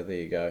 17, so there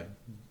you go.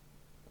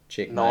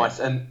 Check. Nice,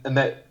 and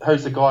that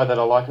who's the guy that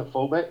I like at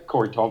fullback?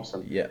 Corey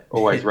Thompson. Yeah,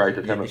 always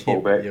rated him at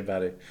fullback. Yeah,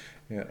 buddy.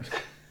 Yeah.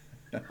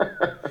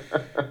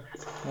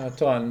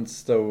 Titans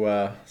still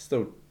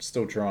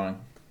trying,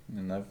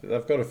 and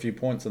they've got a few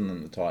points in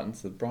them. The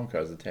Titans, the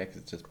Broncos' attack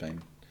has just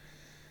been.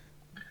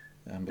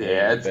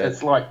 Yeah,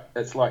 it's like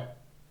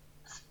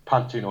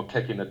punching or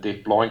kicking a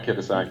deaf blind kid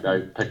or something.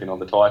 Though picking on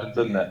the Titans,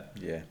 isn't it?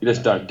 Yeah, you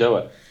just don't do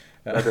it.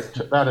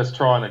 They're just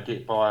trying to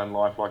get by in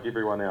life like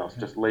everyone else.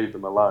 Just leave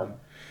them alone.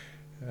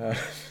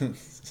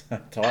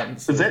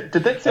 Titans. Did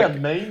that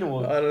sound mean?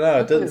 Or I don't know.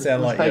 It didn't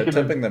sound like you're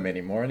tipping them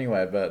anymore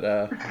anyway, but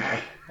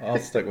I'll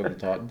stick with the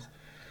Titans.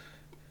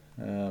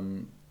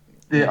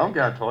 Yeah, I'm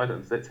going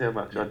Titans. That's how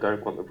much I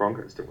don't want the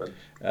Broncos to win.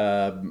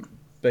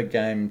 Big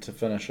game to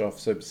finish off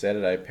Super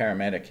Saturday,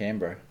 Parramatta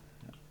Canberra.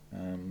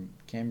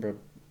 Canberra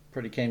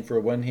pretty keen for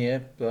a win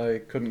here. They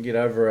couldn't get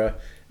over a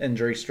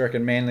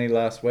injury-stricken Manly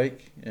last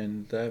week,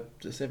 and they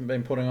just haven't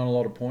been putting on a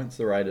lot of points,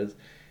 the Raiders.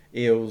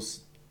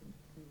 Eels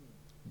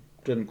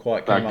didn't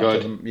quite come up to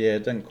them. Yeah,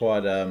 didn't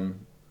quite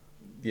come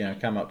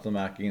up to the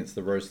mark against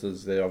the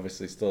Roosters. They're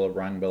obviously still a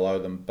rung below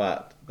them,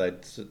 but they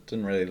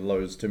didn't really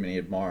lose too many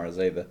admirers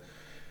either.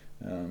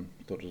 Thought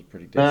it was a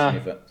pretty decent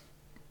effort.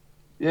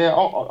 Yeah,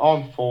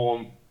 on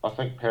form, I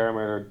think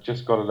Parramatta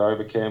just got it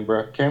over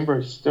Canberra.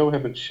 Canberra still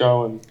haven't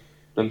shown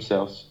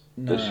themselves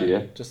this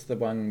year. Just the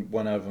one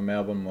over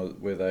Melbourne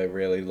where they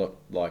really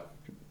looked like,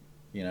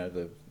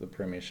 the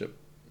premiership.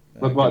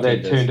 Looked like they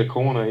turned a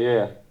corner,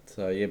 yeah.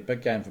 So,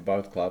 big game for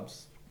both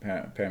clubs.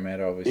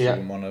 Parramatta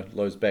obviously want to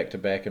lose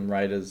back-to-back, and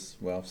Raiders,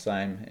 well,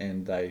 same,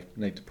 and they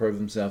need to prove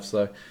themselves.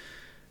 So,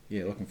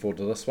 looking forward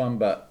to this one.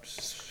 But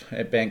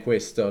at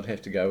Bankwest, I'd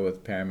have to go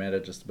with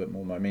Parramatta, just a bit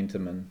more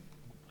momentum and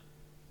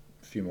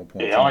a few more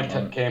points. Yeah, I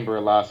tipped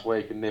Canberra last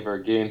week and never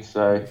again,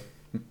 so...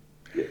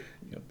 You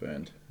got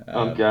burned.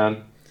 I'm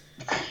gone.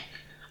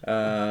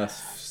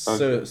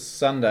 So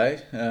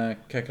Sunday,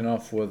 kicking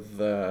off with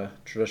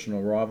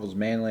traditional rivals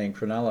Manly and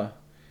Cronulla.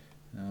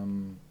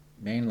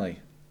 Manly,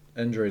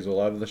 injuries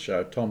all over the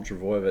show. Tom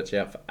Trbojevic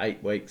out for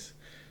 8 weeks.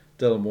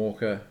 Dylan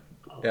Walker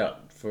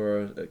out for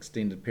an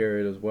extended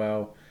period as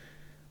well.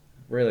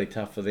 Really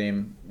tough for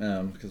them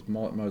because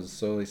Moses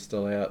Sully's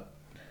still out.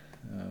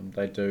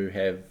 They do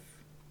have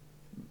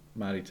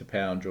Marty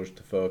Tapau and George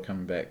Tafua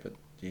coming back, but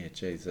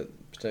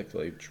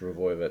particularly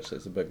Trbojevic,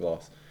 that's a big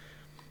loss.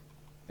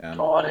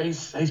 God,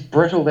 he's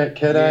brittle, that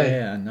kid,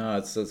 Yeah, no,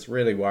 it's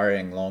really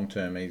worrying long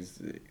term. He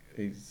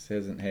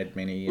hasn't had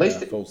many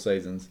full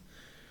seasons.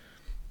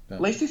 But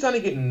at least he's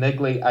only getting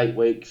niggly 8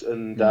 weeks,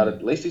 and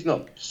at least he's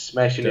not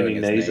smashing any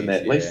knees and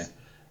that. At least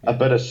a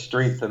bit of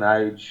strength and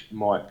age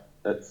might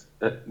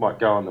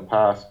go in the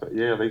past. But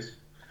these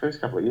first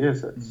couple of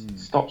years, it's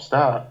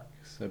stop-start.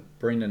 So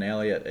Brendan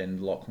Elliott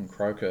and Lachlan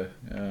Croker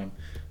are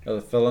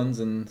the fill-ins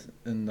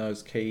in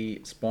those key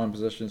spine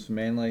positions for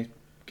Manly.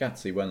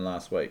 Gutsy win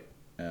last week.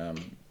 But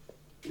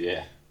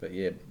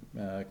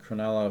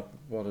Cronulla,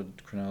 what did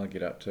Cronulla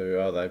get up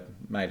to? Oh, they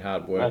made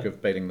hard work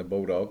of beating the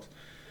Bulldogs.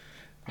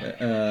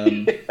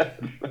 Did.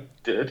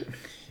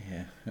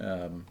 Yeah.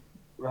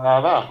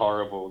 They're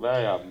horrible.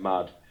 They are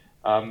mud.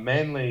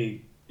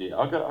 Manly,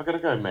 I got to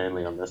go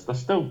Manly on this. They're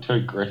still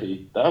too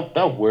gritty.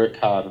 They'll work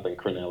harder than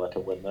Cronulla to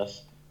win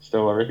this.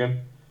 Still, I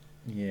reckon.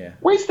 Yeah.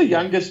 Where's the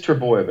youngest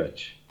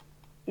Trbojevic?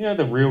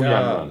 The real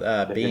young one. Ben.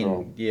 That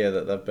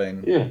they've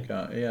been. Yeah.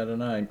 I don't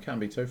know. He can't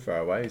be too far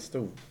away. He's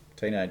still a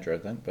teenager, I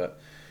think. But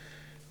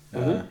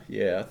I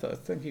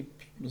think he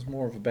was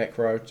more of a back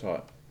row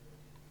type.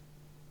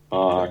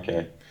 Oh,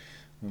 okay.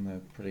 And they're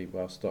pretty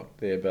well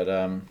stocked there. But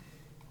I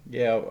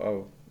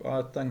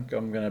think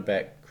I'm going to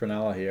back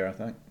Cronulla here. I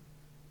think.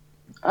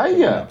 Oh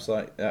yeah.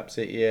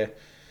 Upset, yeah.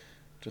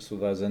 Just with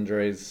those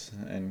injuries,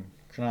 and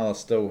Cronulla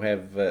still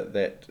have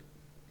that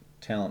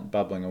talent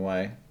bubbling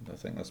away. I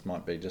think this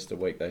might be just a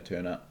week they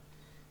turn up.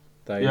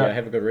 They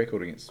have a good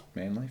record against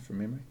Manly, from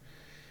memory.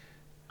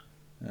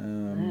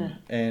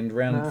 And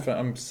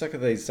I'm sick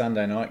of these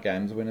Sunday night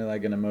games. When are they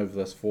going to move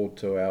this forward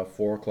to our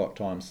 4 o'clock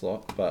time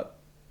slot? But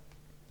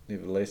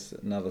nevertheless,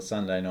 another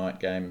Sunday night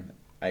game,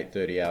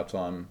 8:30 our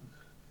time.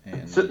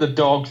 And it's at the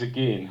Dogs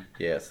again.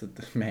 Yes,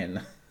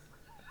 man.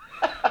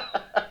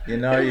 You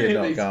know you're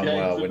not going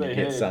well when you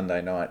get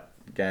Sunday night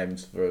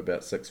games for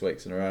about 6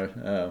 weeks in a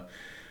row.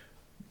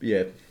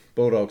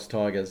 Bulldogs,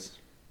 Tigers.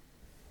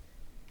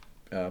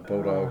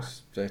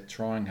 Bulldogs, they're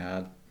trying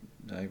hard.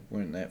 They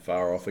weren't that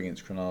far off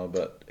against Cronulla,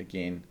 but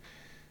again,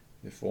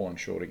 they're falling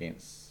short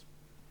against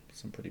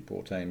some pretty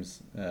poor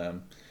teams.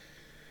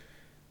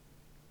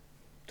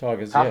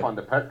 Tigers, tough one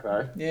to pick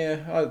though.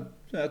 Yeah,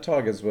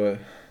 Tigers were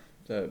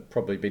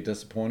probably be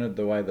disappointed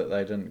the way that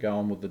they didn't go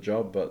on with the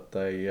job, but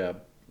they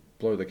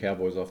blew the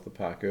Cowboys off the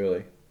park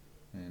early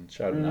and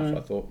showed enough,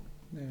 I thought.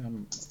 Yeah,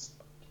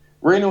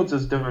 Reynolds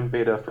is doing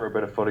better for a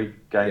bit of footy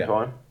game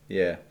time.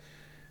 Yeah.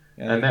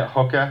 And that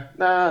hooker,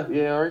 I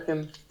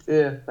reckon,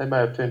 they may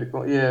have turned a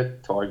corner. Yeah,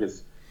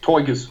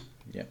 Tigers.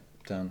 Yep,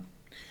 done.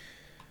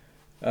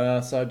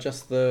 So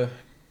just the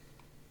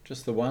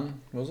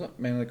one, was it?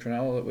 Manly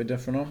Cronulla that we're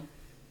different on?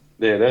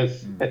 Yeah, it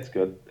is. That's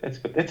good. That's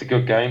good. That's a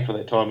good game for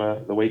that time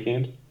of the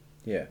weekend.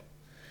 Yeah.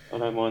 I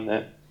don't mind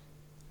that.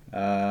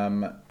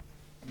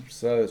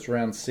 So it's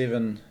round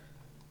 7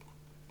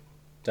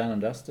 done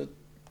and dusted.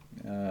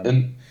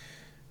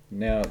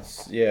 Now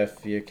it's,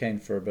 if you're keen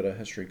for a bit of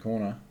history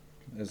corner,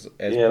 as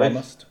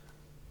promised.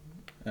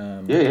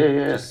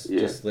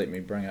 Just let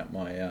me bring up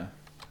my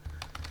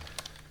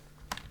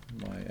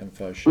my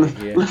info sheet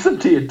here. Listen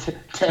to you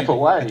tap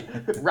away,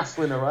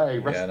 rustling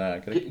away. Yeah, no,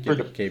 I've got to get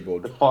the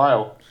keyboard, the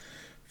file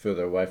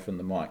further away from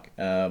the mic.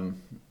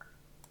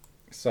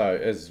 So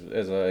as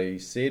I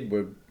said,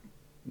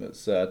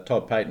 it's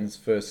Todd Payten's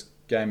first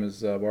game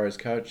as Warriors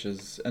coach,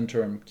 as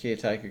interim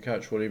caretaker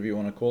coach, whatever you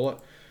want to call it.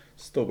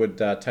 Still would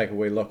take a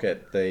wee look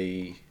at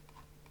the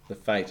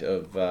fate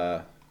of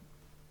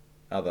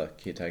other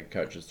caretaker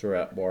coaches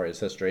throughout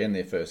Warriors history in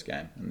their first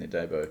game, in their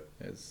debut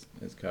as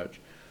coach.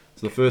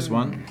 So the first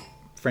one,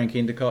 Frank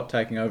Endacott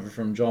taking over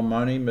from John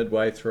Mooney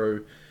midway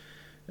through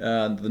the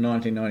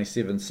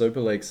 1997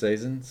 Super League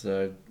season.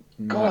 So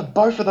God,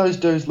 both of those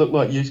dudes look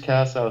like used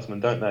car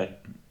salesmen, don't they?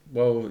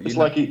 Well, it's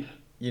like he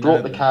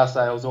brought the car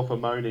sales off of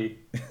Mooney.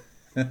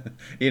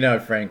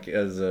 Frank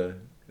has a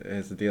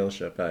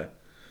dealership, eh?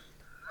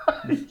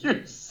 Are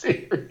you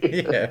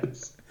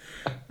serious?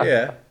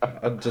 Yeah.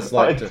 I'd just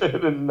like to.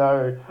 Didn't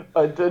know.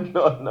 I did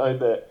not know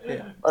that.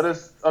 Yeah. I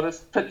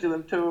just picture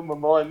them two in my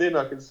mind. Then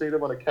I can see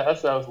them on a car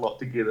sales lot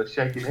together,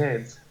 shaking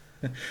hands.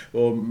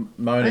 Well,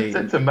 Mooney.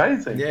 That's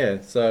amazing.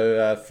 Yeah.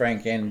 So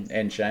Frank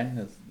and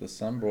Shane, the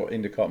son, brought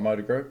Endacott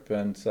Motor Group,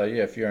 and so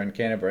if you're in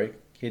Canterbury,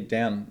 head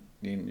down.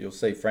 You'll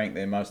see Frank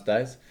there most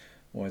days.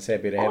 Always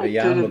happy to have a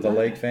yarn with a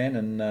league fan,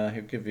 and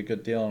he'll give you a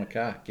good deal on a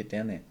car. Get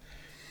down there.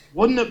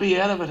 Wouldn't it be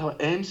out of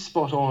it and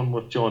spot on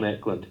with John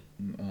Ackland?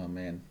 Oh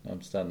man,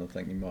 I'm starting to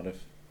think you might have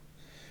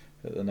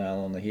hit the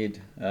nail on the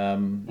head.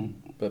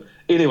 But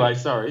anyway,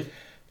 sorry.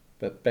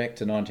 But back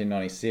to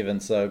 1997.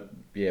 So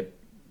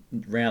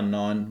round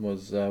 9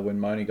 was when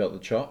Mooney got the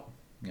chop.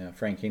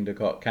 Frank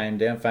Endacott came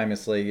down,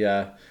 famously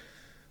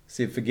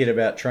said, "Forget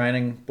about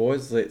training,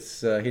 boys.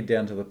 Let's head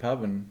down to the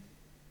pub and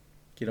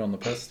get on the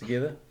piss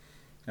together."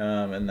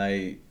 And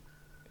they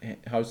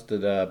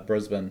hosted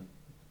Brisbane.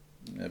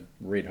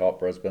 Red hot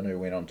Brisbane, who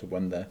went on to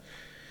win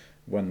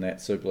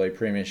that Super League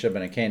premiership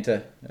in a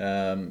canter.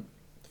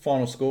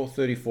 Final score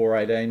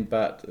 34-18,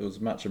 but it was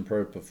a much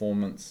improved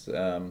performance.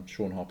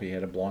 Sean Hoppy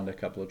had a blinder,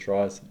 couple of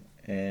tries,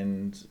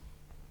 and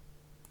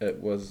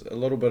it was a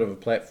little bit of a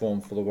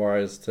platform for the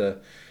Warriors to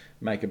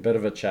make a bit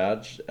of a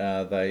charge.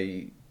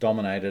 They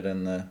dominated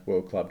in the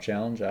World Club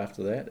Challenge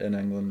after that in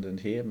England and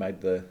here,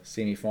 made the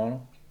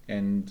semi-final.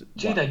 And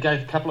they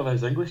gave a couple of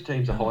those English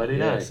teams a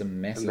hiding,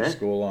 some massive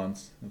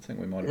scorelines. I think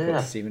we might have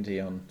put 70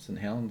 on St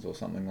Helens or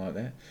something like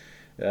that.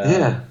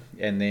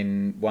 And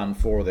then won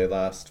 4 of their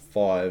last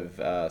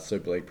 5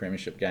 Super League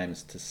Premiership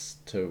games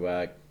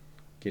to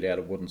get out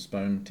of wooden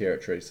spoon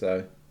territory.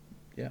 So,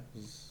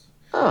 there's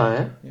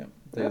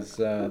That's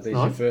nice.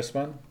 your first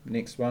one.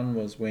 Next one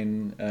was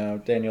when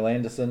Daniel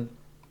Anderson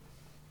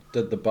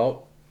did the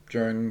Bolt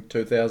during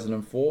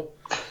 2004.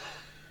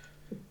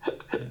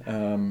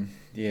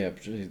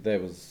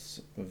 That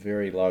was a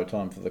very low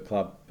time for the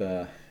club,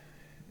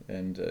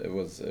 and it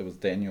was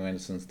Daniel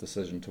Anderson's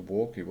decision to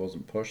walk. He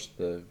wasn't pushed.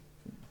 That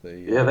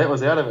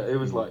was out of it. It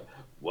was like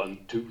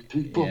 1, 2,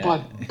 3, 4,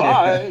 5,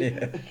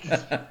 bye.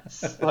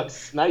 Like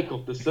Snake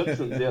off The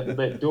Simpsons out the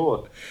back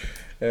door.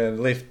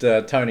 Left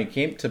Tony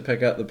Kemp to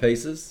pick up the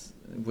pieces.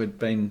 We'd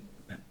been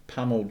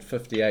pummeled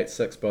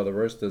 58-6 by the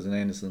Roosters in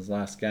Anderson's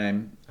last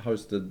game.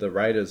 Hosted the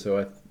Raiders,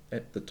 who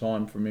at the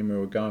time, from memory,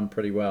 were going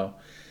pretty well.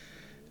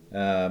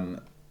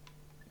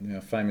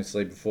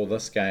 Famously before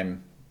this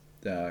game,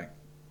 the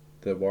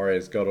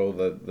Warriors got all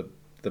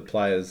the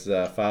players'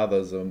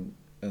 fathers and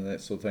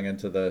that sort of thing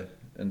into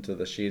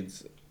the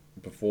sheds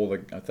before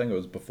I think it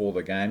was before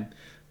the game,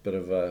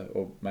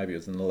 or maybe it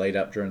was in the lead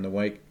up during the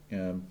week.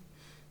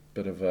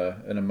 Bit of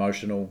an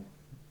emotional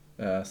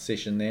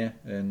session there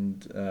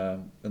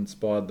and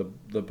inspired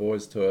the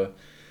boys to a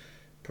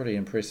pretty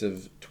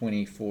impressive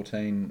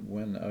 2014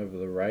 win over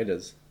the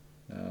Raiders.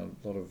 A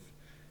lot of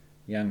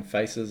young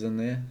faces in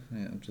there.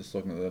 Yeah, I'm just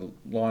looking at the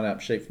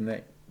line-up sheet from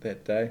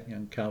that day.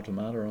 Young Carl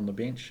Tamata on the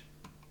bench.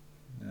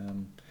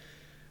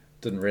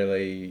 Didn't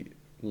really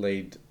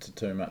lead to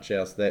too much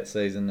else that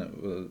season.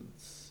 It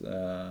was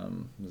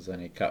there's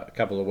only a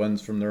couple of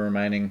wins from the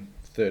remaining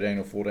 13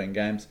 or 14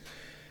 games.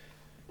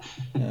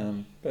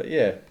 But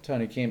yeah,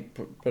 Tony Kemp,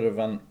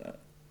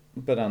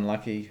 bit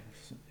unlucky,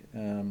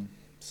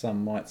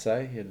 some might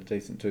say. He had a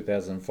decent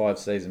 2005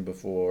 season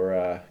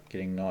before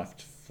getting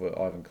knifed for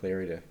Ivan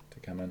Cleary to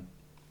come in.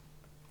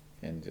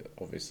 And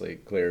obviously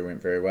Cleary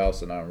went very well,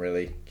 so no one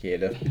really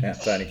cared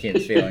about Tony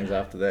Kemp's feelings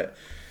after that.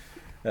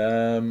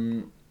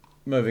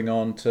 Moving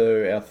on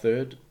to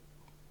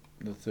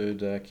the third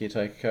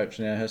caretaker coach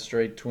in our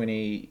history,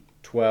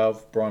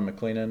 2012, Brian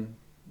McLennan.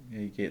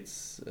 He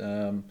gets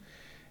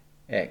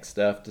axed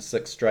after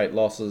 6 straight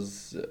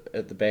losses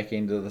at the back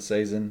end of the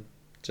season.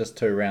 Just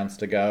 2 rounds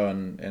to go,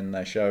 and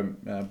they show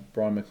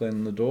Brian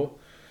McLennan the door.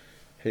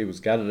 He was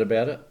gutted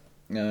about it.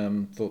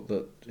 Thought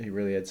that he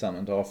really had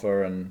something to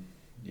offer, and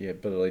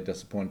bitterly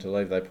disappointed to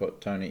leave. They put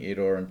Tony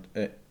Edor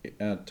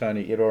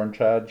in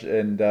charge,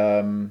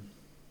 and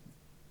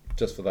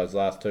just for those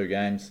last 2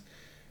 games,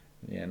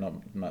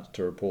 not much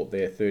to report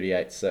there.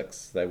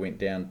 38-6. They went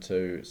down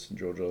to St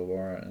George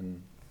Illawarra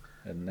in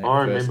that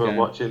I first remember game.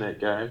 watching that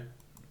game.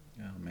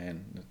 Oh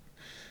man,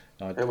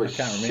 It I was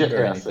can't shit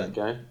remember house, anything.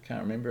 that game.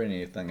 Can't remember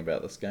anything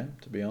about this game,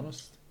 to be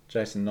honest.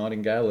 Jason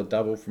Nightingale, a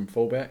double from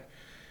fullback.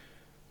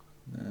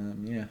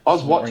 I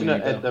was watching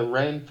it at the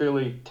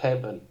Ranfurly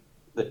Tavern,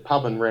 that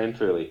pub in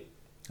Ranfurly.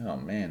 Oh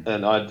man.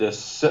 And I'd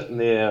just sitting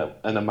there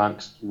in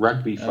amongst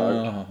rugby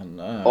folk. Oh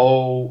no.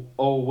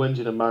 All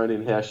whinging and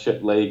moaning how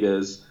shit league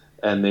is,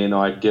 and then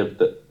I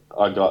copped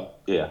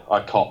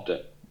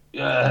it.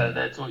 Yeah,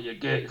 that's what you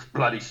get,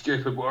 bloody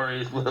stupid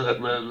Warriors. Blah, blah,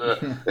 blah.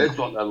 That's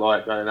what they're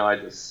like, and I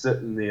just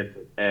sitting there for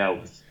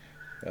hours.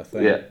 I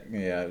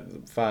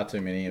think, far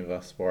too many of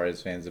us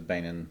Warriors fans have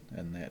been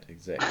in that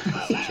exact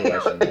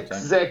situation. I think.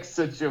 Exact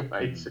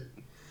situation.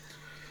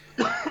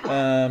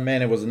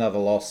 Man, it was another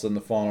loss in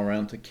the final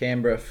round to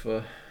Canberra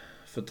for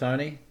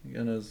Tony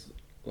in his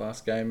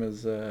last game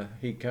as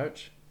head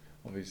coach.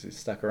 Obviously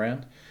stuck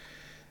around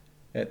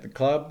at the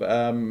club.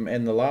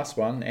 And the last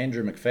one,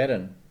 Andrew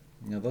McFadden.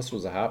 Now this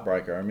was a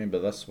heartbreaker. I remember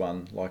this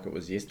one like it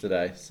was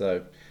yesterday.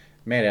 So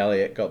Matt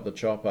Elliott got the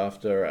chop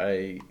after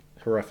a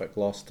horrific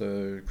loss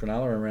to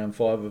Cronulla in round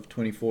 5 of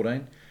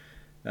 2014.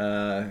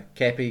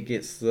 Cappy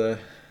gets the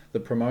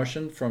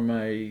promotion from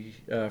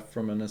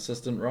an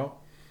assistant role.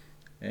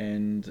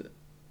 And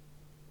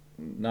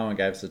no one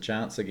gave us a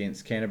chance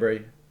against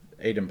Canterbury.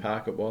 Eden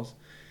Park it was.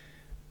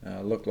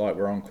 Looked like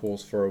we're on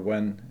course for a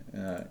win.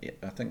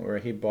 I think we're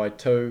ahead by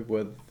 2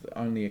 with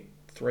only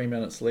 3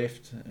 minutes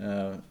left.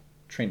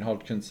 Trent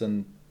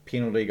Hodkinson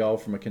penalty goal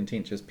from a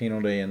contentious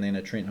penalty, and then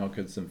a Trent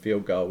Hodkinson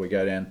field goal. We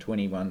go down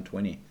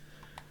 21-20.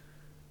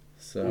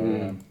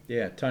 So,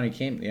 Tony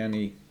Kemp, the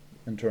only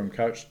interim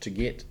coach to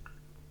get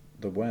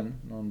the win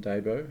on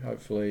debut.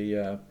 Hopefully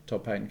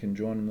Todd Payton can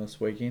join him this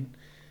weekend.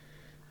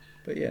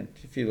 But yeah,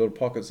 a few little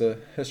pockets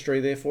of history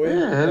there for you.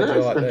 Yeah,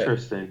 that's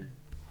interesting.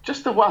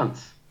 Just the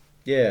once.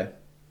 Yeah.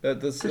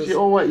 Because you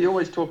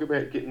always talk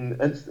about getting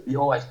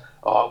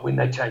when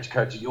they change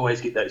coaches, you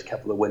always get those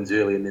couple of wins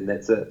early and then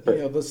that's it.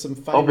 But there's some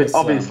famous...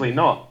 obviously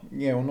not.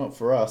 Yeah, well, not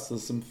for us.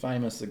 There's some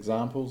famous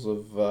examples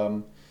of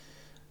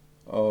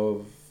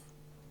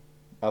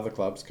other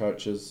clubs'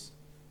 coaches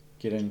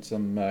getting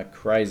some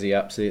crazy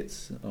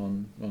upsets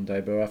on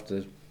debut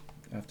after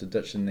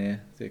ditching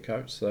their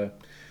coach. So,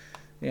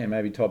 yeah,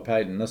 maybe Todd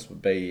Payton. This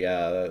would be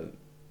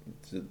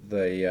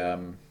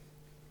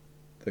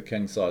the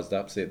king-sized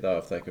upset, though,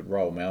 if they could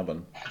roll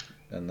Melbourne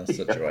in this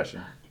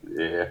situation.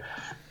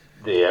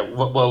 Yeah,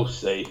 we'll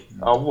see.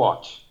 I'll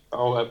watch.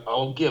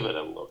 I'll give it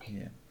a look.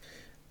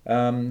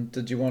 Yeah.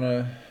 Did you want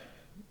a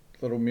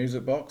little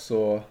music box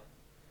or?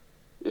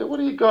 Yeah, what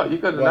do you got?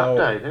 You've got an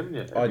update, haven't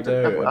you? I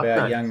do,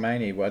 about Young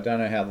Maney. Well, I don't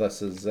know how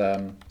this has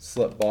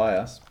slipped by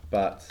us,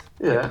 but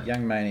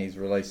Young Maney's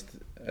released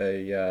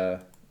a.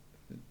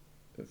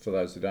 For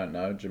those who don't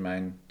know,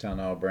 Jermaine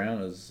Tarnow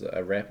Brown is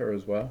a rapper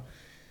as well.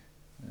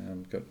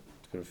 Got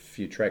a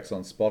few tracks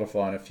on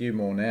Spotify and a few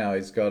more now.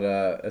 He's got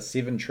a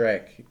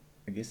 7-track,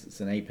 I guess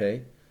it's an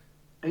EP.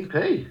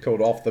 EP?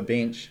 Called Off the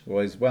Bench.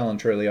 Well, he's well and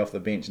truly off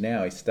the bench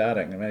now. He's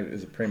starting. Maybe it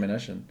was a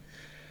premonition.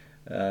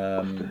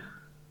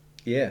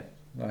 Yeah,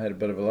 I had a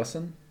bit of a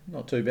listen.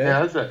 Not too bad.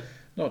 How is it?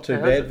 Not too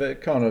bad,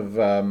 but kind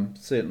of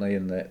certainly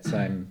in that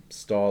same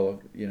style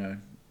of,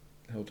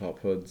 Hilltop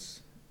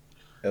Hoods,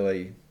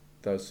 Illy,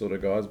 those sort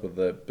of guys with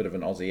a bit of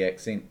an Aussie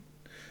accent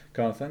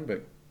kind of thing,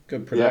 but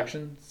good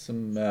production.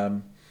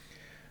 Some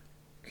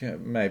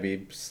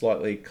maybe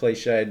slightly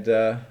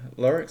cliched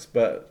lyrics,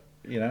 but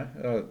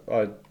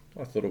I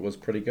thought it was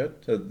pretty good.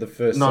 The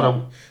first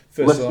song,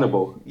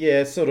 listenable. Song,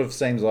 it sort of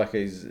seems like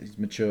he's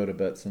matured a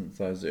bit since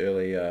those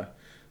early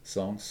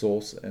song,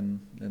 Sauce and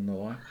the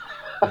like.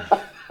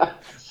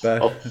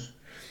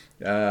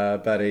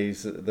 But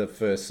he's the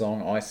first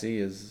song, Icy,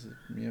 is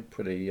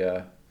pretty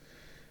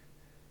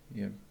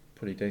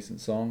decent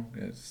song.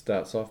 It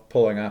starts off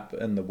pulling up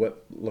in the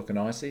whip, looking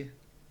icy.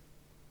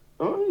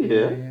 Oh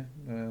yeah.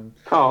 Yeah.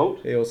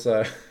 Cold. He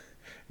also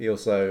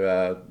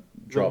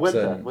drops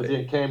in. Was he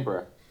in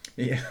Canberra?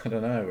 Yeah, I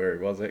don't know where he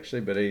was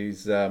actually, but he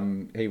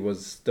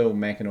was still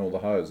macking all the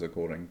hoes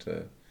according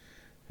to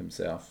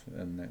himself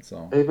in that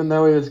song. Even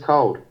though he was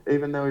cold.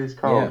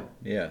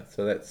 Yeah.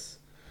 So that's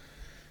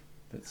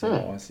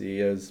how icy he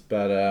is.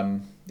 But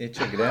yeah,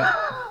 check it out.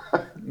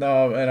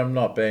 No, and I'm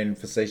not being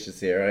facetious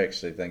here. I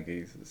actually think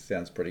he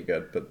sounds pretty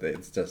good, but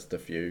it's just a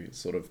few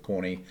sort of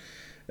corny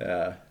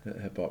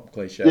hip hop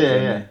cliches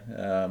in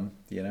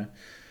there.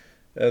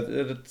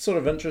 It sort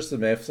of interested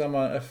me if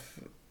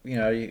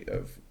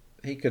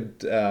he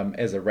could,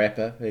 as a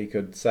rapper, he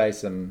could say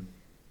some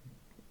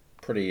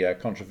pretty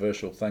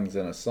controversial things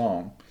in a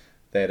song,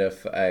 that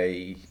if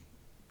a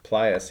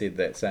player said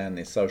that, say, on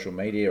their social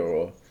media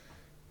or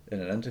in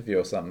an interview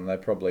or something, they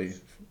probably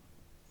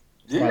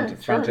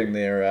fronting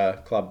their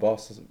club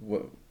boss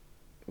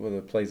with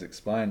a please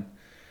explain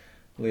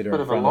letter bit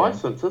in of a front of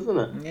license, isn't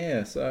it? them.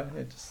 Yeah, so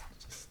I just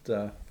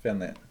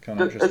found that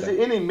kind of Is interesting.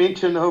 there any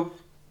mention of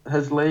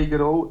his league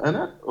at all in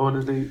it, or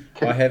did he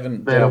kick I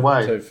haven't that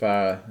away? too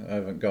far. I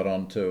haven't got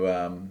on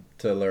to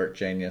Lyric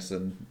Genius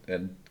and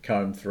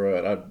combed through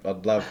it.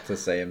 I'd love to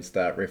see him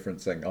start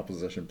referencing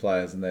opposition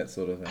players and that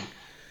sort of thing.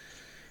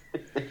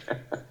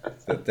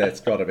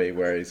 That's got to be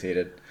where he's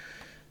headed.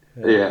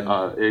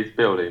 He's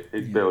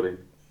building.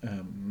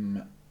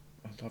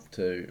 I'd love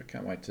to. I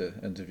can't wait to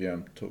interview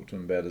him, talk to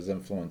him about his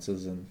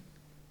influences and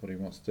what he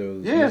wants to do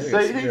with his music. So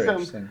It's very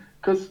interesting.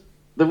 because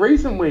the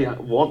reason we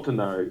want to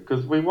know,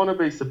 because we want to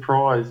be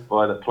surprised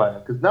by the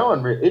player, because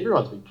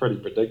everyone's been pretty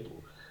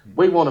predictable.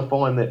 We want to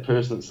find that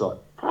person that's like,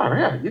 oh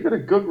yeah, you got a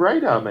good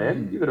radar,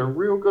 man. You got a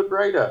real good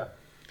radar.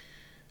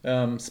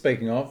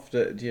 Speaking of,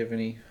 do you have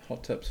any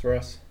hot tips for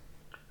us?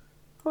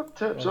 Hot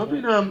tips. I've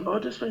been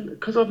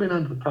because I've been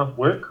under tough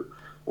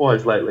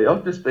work-wise lately.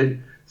 I've just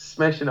been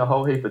smashing a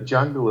whole heap of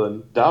jungle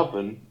and dub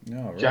and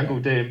jungle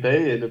D&B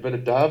and a bit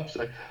of dub.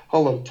 So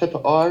whole lot of Tipper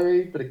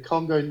Irie, bit of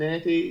Congo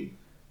Natty.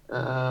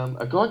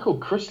 A guy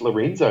called Chris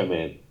Lorenzo,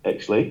 man,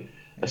 actually.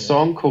 A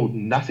song called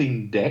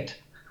Nutting Dat.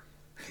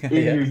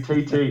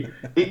 Nuttinddat.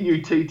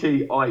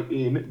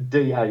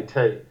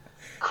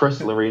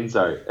 Chris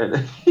Lorenzo.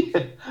 And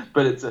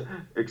but it's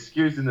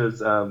excusing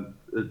his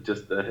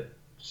just the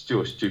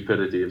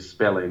stupidity of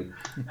spelling.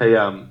 Hey,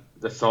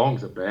 the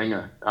song's a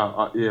banger.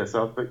 But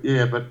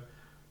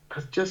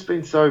I've just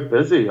been so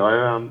busy.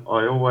 I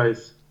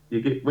always,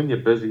 when you're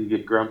busy, you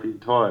get grumpy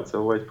and tired. So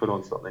I always put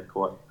on something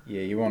quite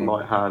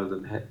lighthearted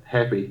and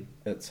happy.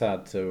 It's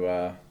hard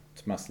to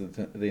muster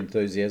the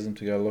enthusiasm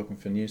to go looking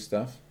for new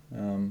stuff.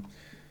 I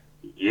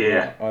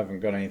haven't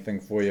got anything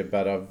for you,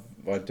 but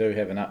I do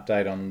have an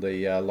update on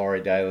the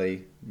Laurie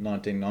Daly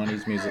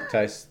 1990s music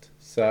taste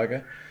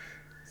saga.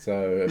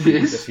 So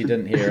if you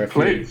didn't hear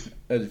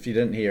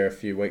a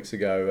few weeks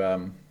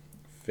ago,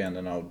 found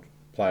an old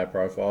player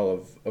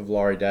profile of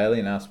Laurie Daly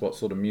and asked what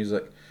sort of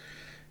music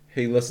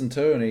he listened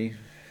to, and he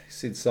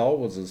said soul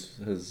was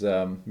his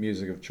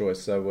music of choice.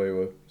 So we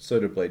were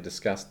suitably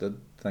disgusted,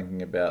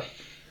 thinking about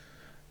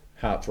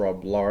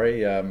heartthrob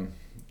Laurie,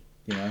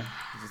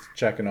 just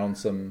chucking on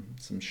some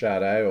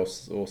Sade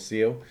or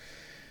Seal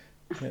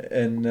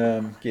and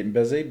getting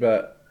busy.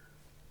 But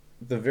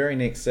the very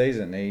next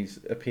season, he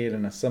appeared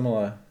in a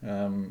similar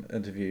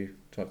interview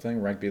type thing,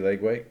 Rugby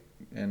League Week,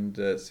 and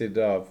said,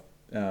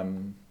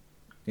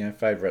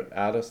 favourite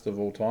artist of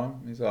all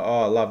time. He's like,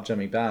 I love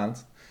Jimmy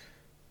Barnes.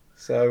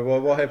 So,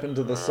 what happened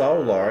to the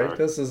soul, Laurie?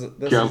 This is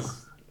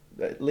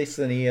less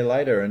than a year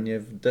later, and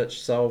you've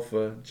ditched soul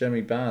for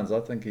Jimmy Barnes.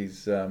 I think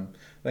his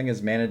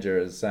manager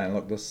is saying,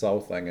 look, this soul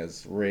thing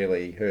is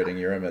really hurting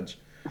your image.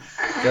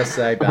 Just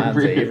say Barnesy.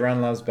 Really?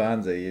 Everyone loves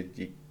Barnesy.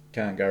 You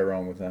can't go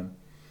wrong with him.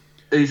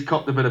 He's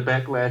copped a bit of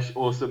backlash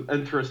or some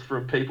interest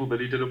from people that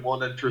he didn't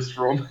want interest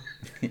from.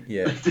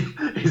 Yeah.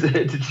 He's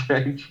had to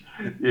change.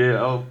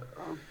 Yeah,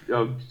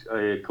 of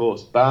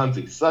course.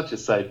 Barnesy, such a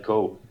safe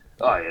call.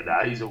 Oh, yeah,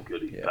 no, he's all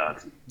good. He's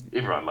Barnesy.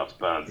 Everyone loves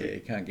Barnesy. Yeah,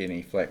 you can't get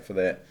any flack for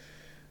that.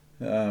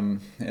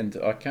 And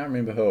I can't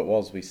remember who it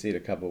was we said a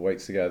couple of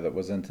weeks ago that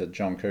was into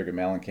John Cougar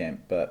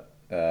Mellencamp, but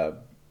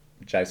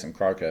Jason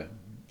Croker,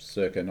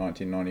 circa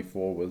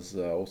 1994, was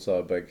also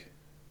a big...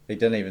 He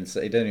didn't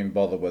even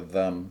bother with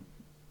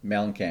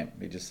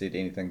Mellencamp. He just said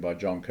anything by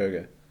John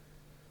Cougar.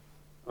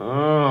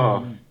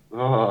 Oh,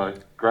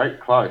 great,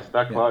 close,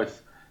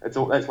 close.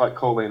 That's like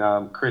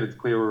calling Credits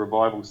Clear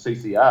Revival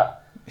CCR.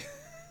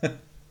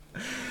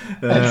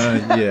 He's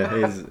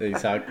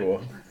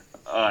hardcore.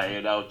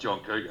 Oh, John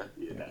Cougar.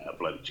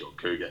 Bloody John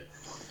Cougar.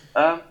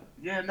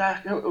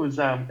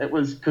 It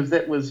was because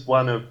that was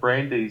one of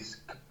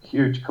Brandy's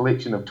huge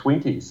collection of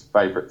 20s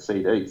favourite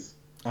CDs.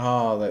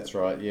 Oh, that's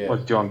right, yeah.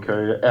 Was John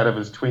Cougar out of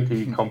his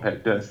 20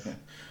 compact discs.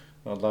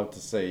 I'd love to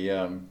see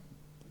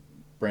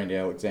Brandy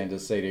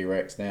Alexander's CD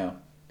racks now.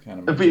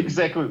 Can't It'd be imagine.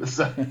 exactly the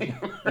same.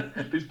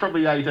 There's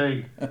probably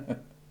 18.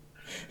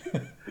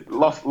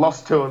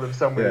 Lost two of them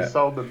somewhere. Yeah.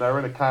 Sold them. They were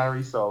in a car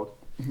he sold.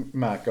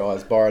 Mark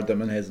Guy's borrowed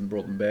them and hasn't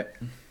brought them back.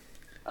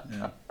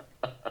 Yeah.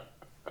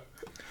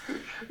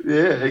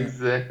 Yeah,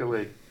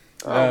 exactly.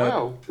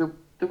 Oh, well.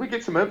 Did we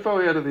get some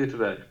info out of there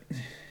today?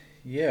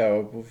 Yeah,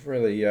 we've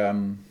really.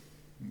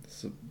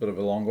 It's a bit of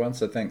a long one,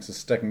 so thanks for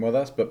sticking with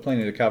us, but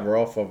plenty to cover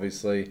off,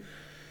 obviously.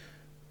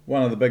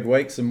 One of the big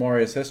weeks in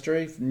Warriors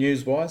history,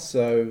 news-wise,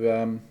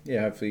 so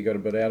hopefully you got a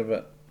bit out of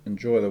it.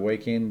 Enjoy the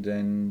weekend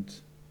and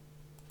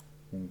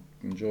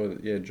enjoy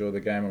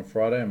the game on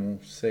Friday, and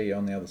we'll see you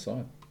on the other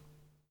side.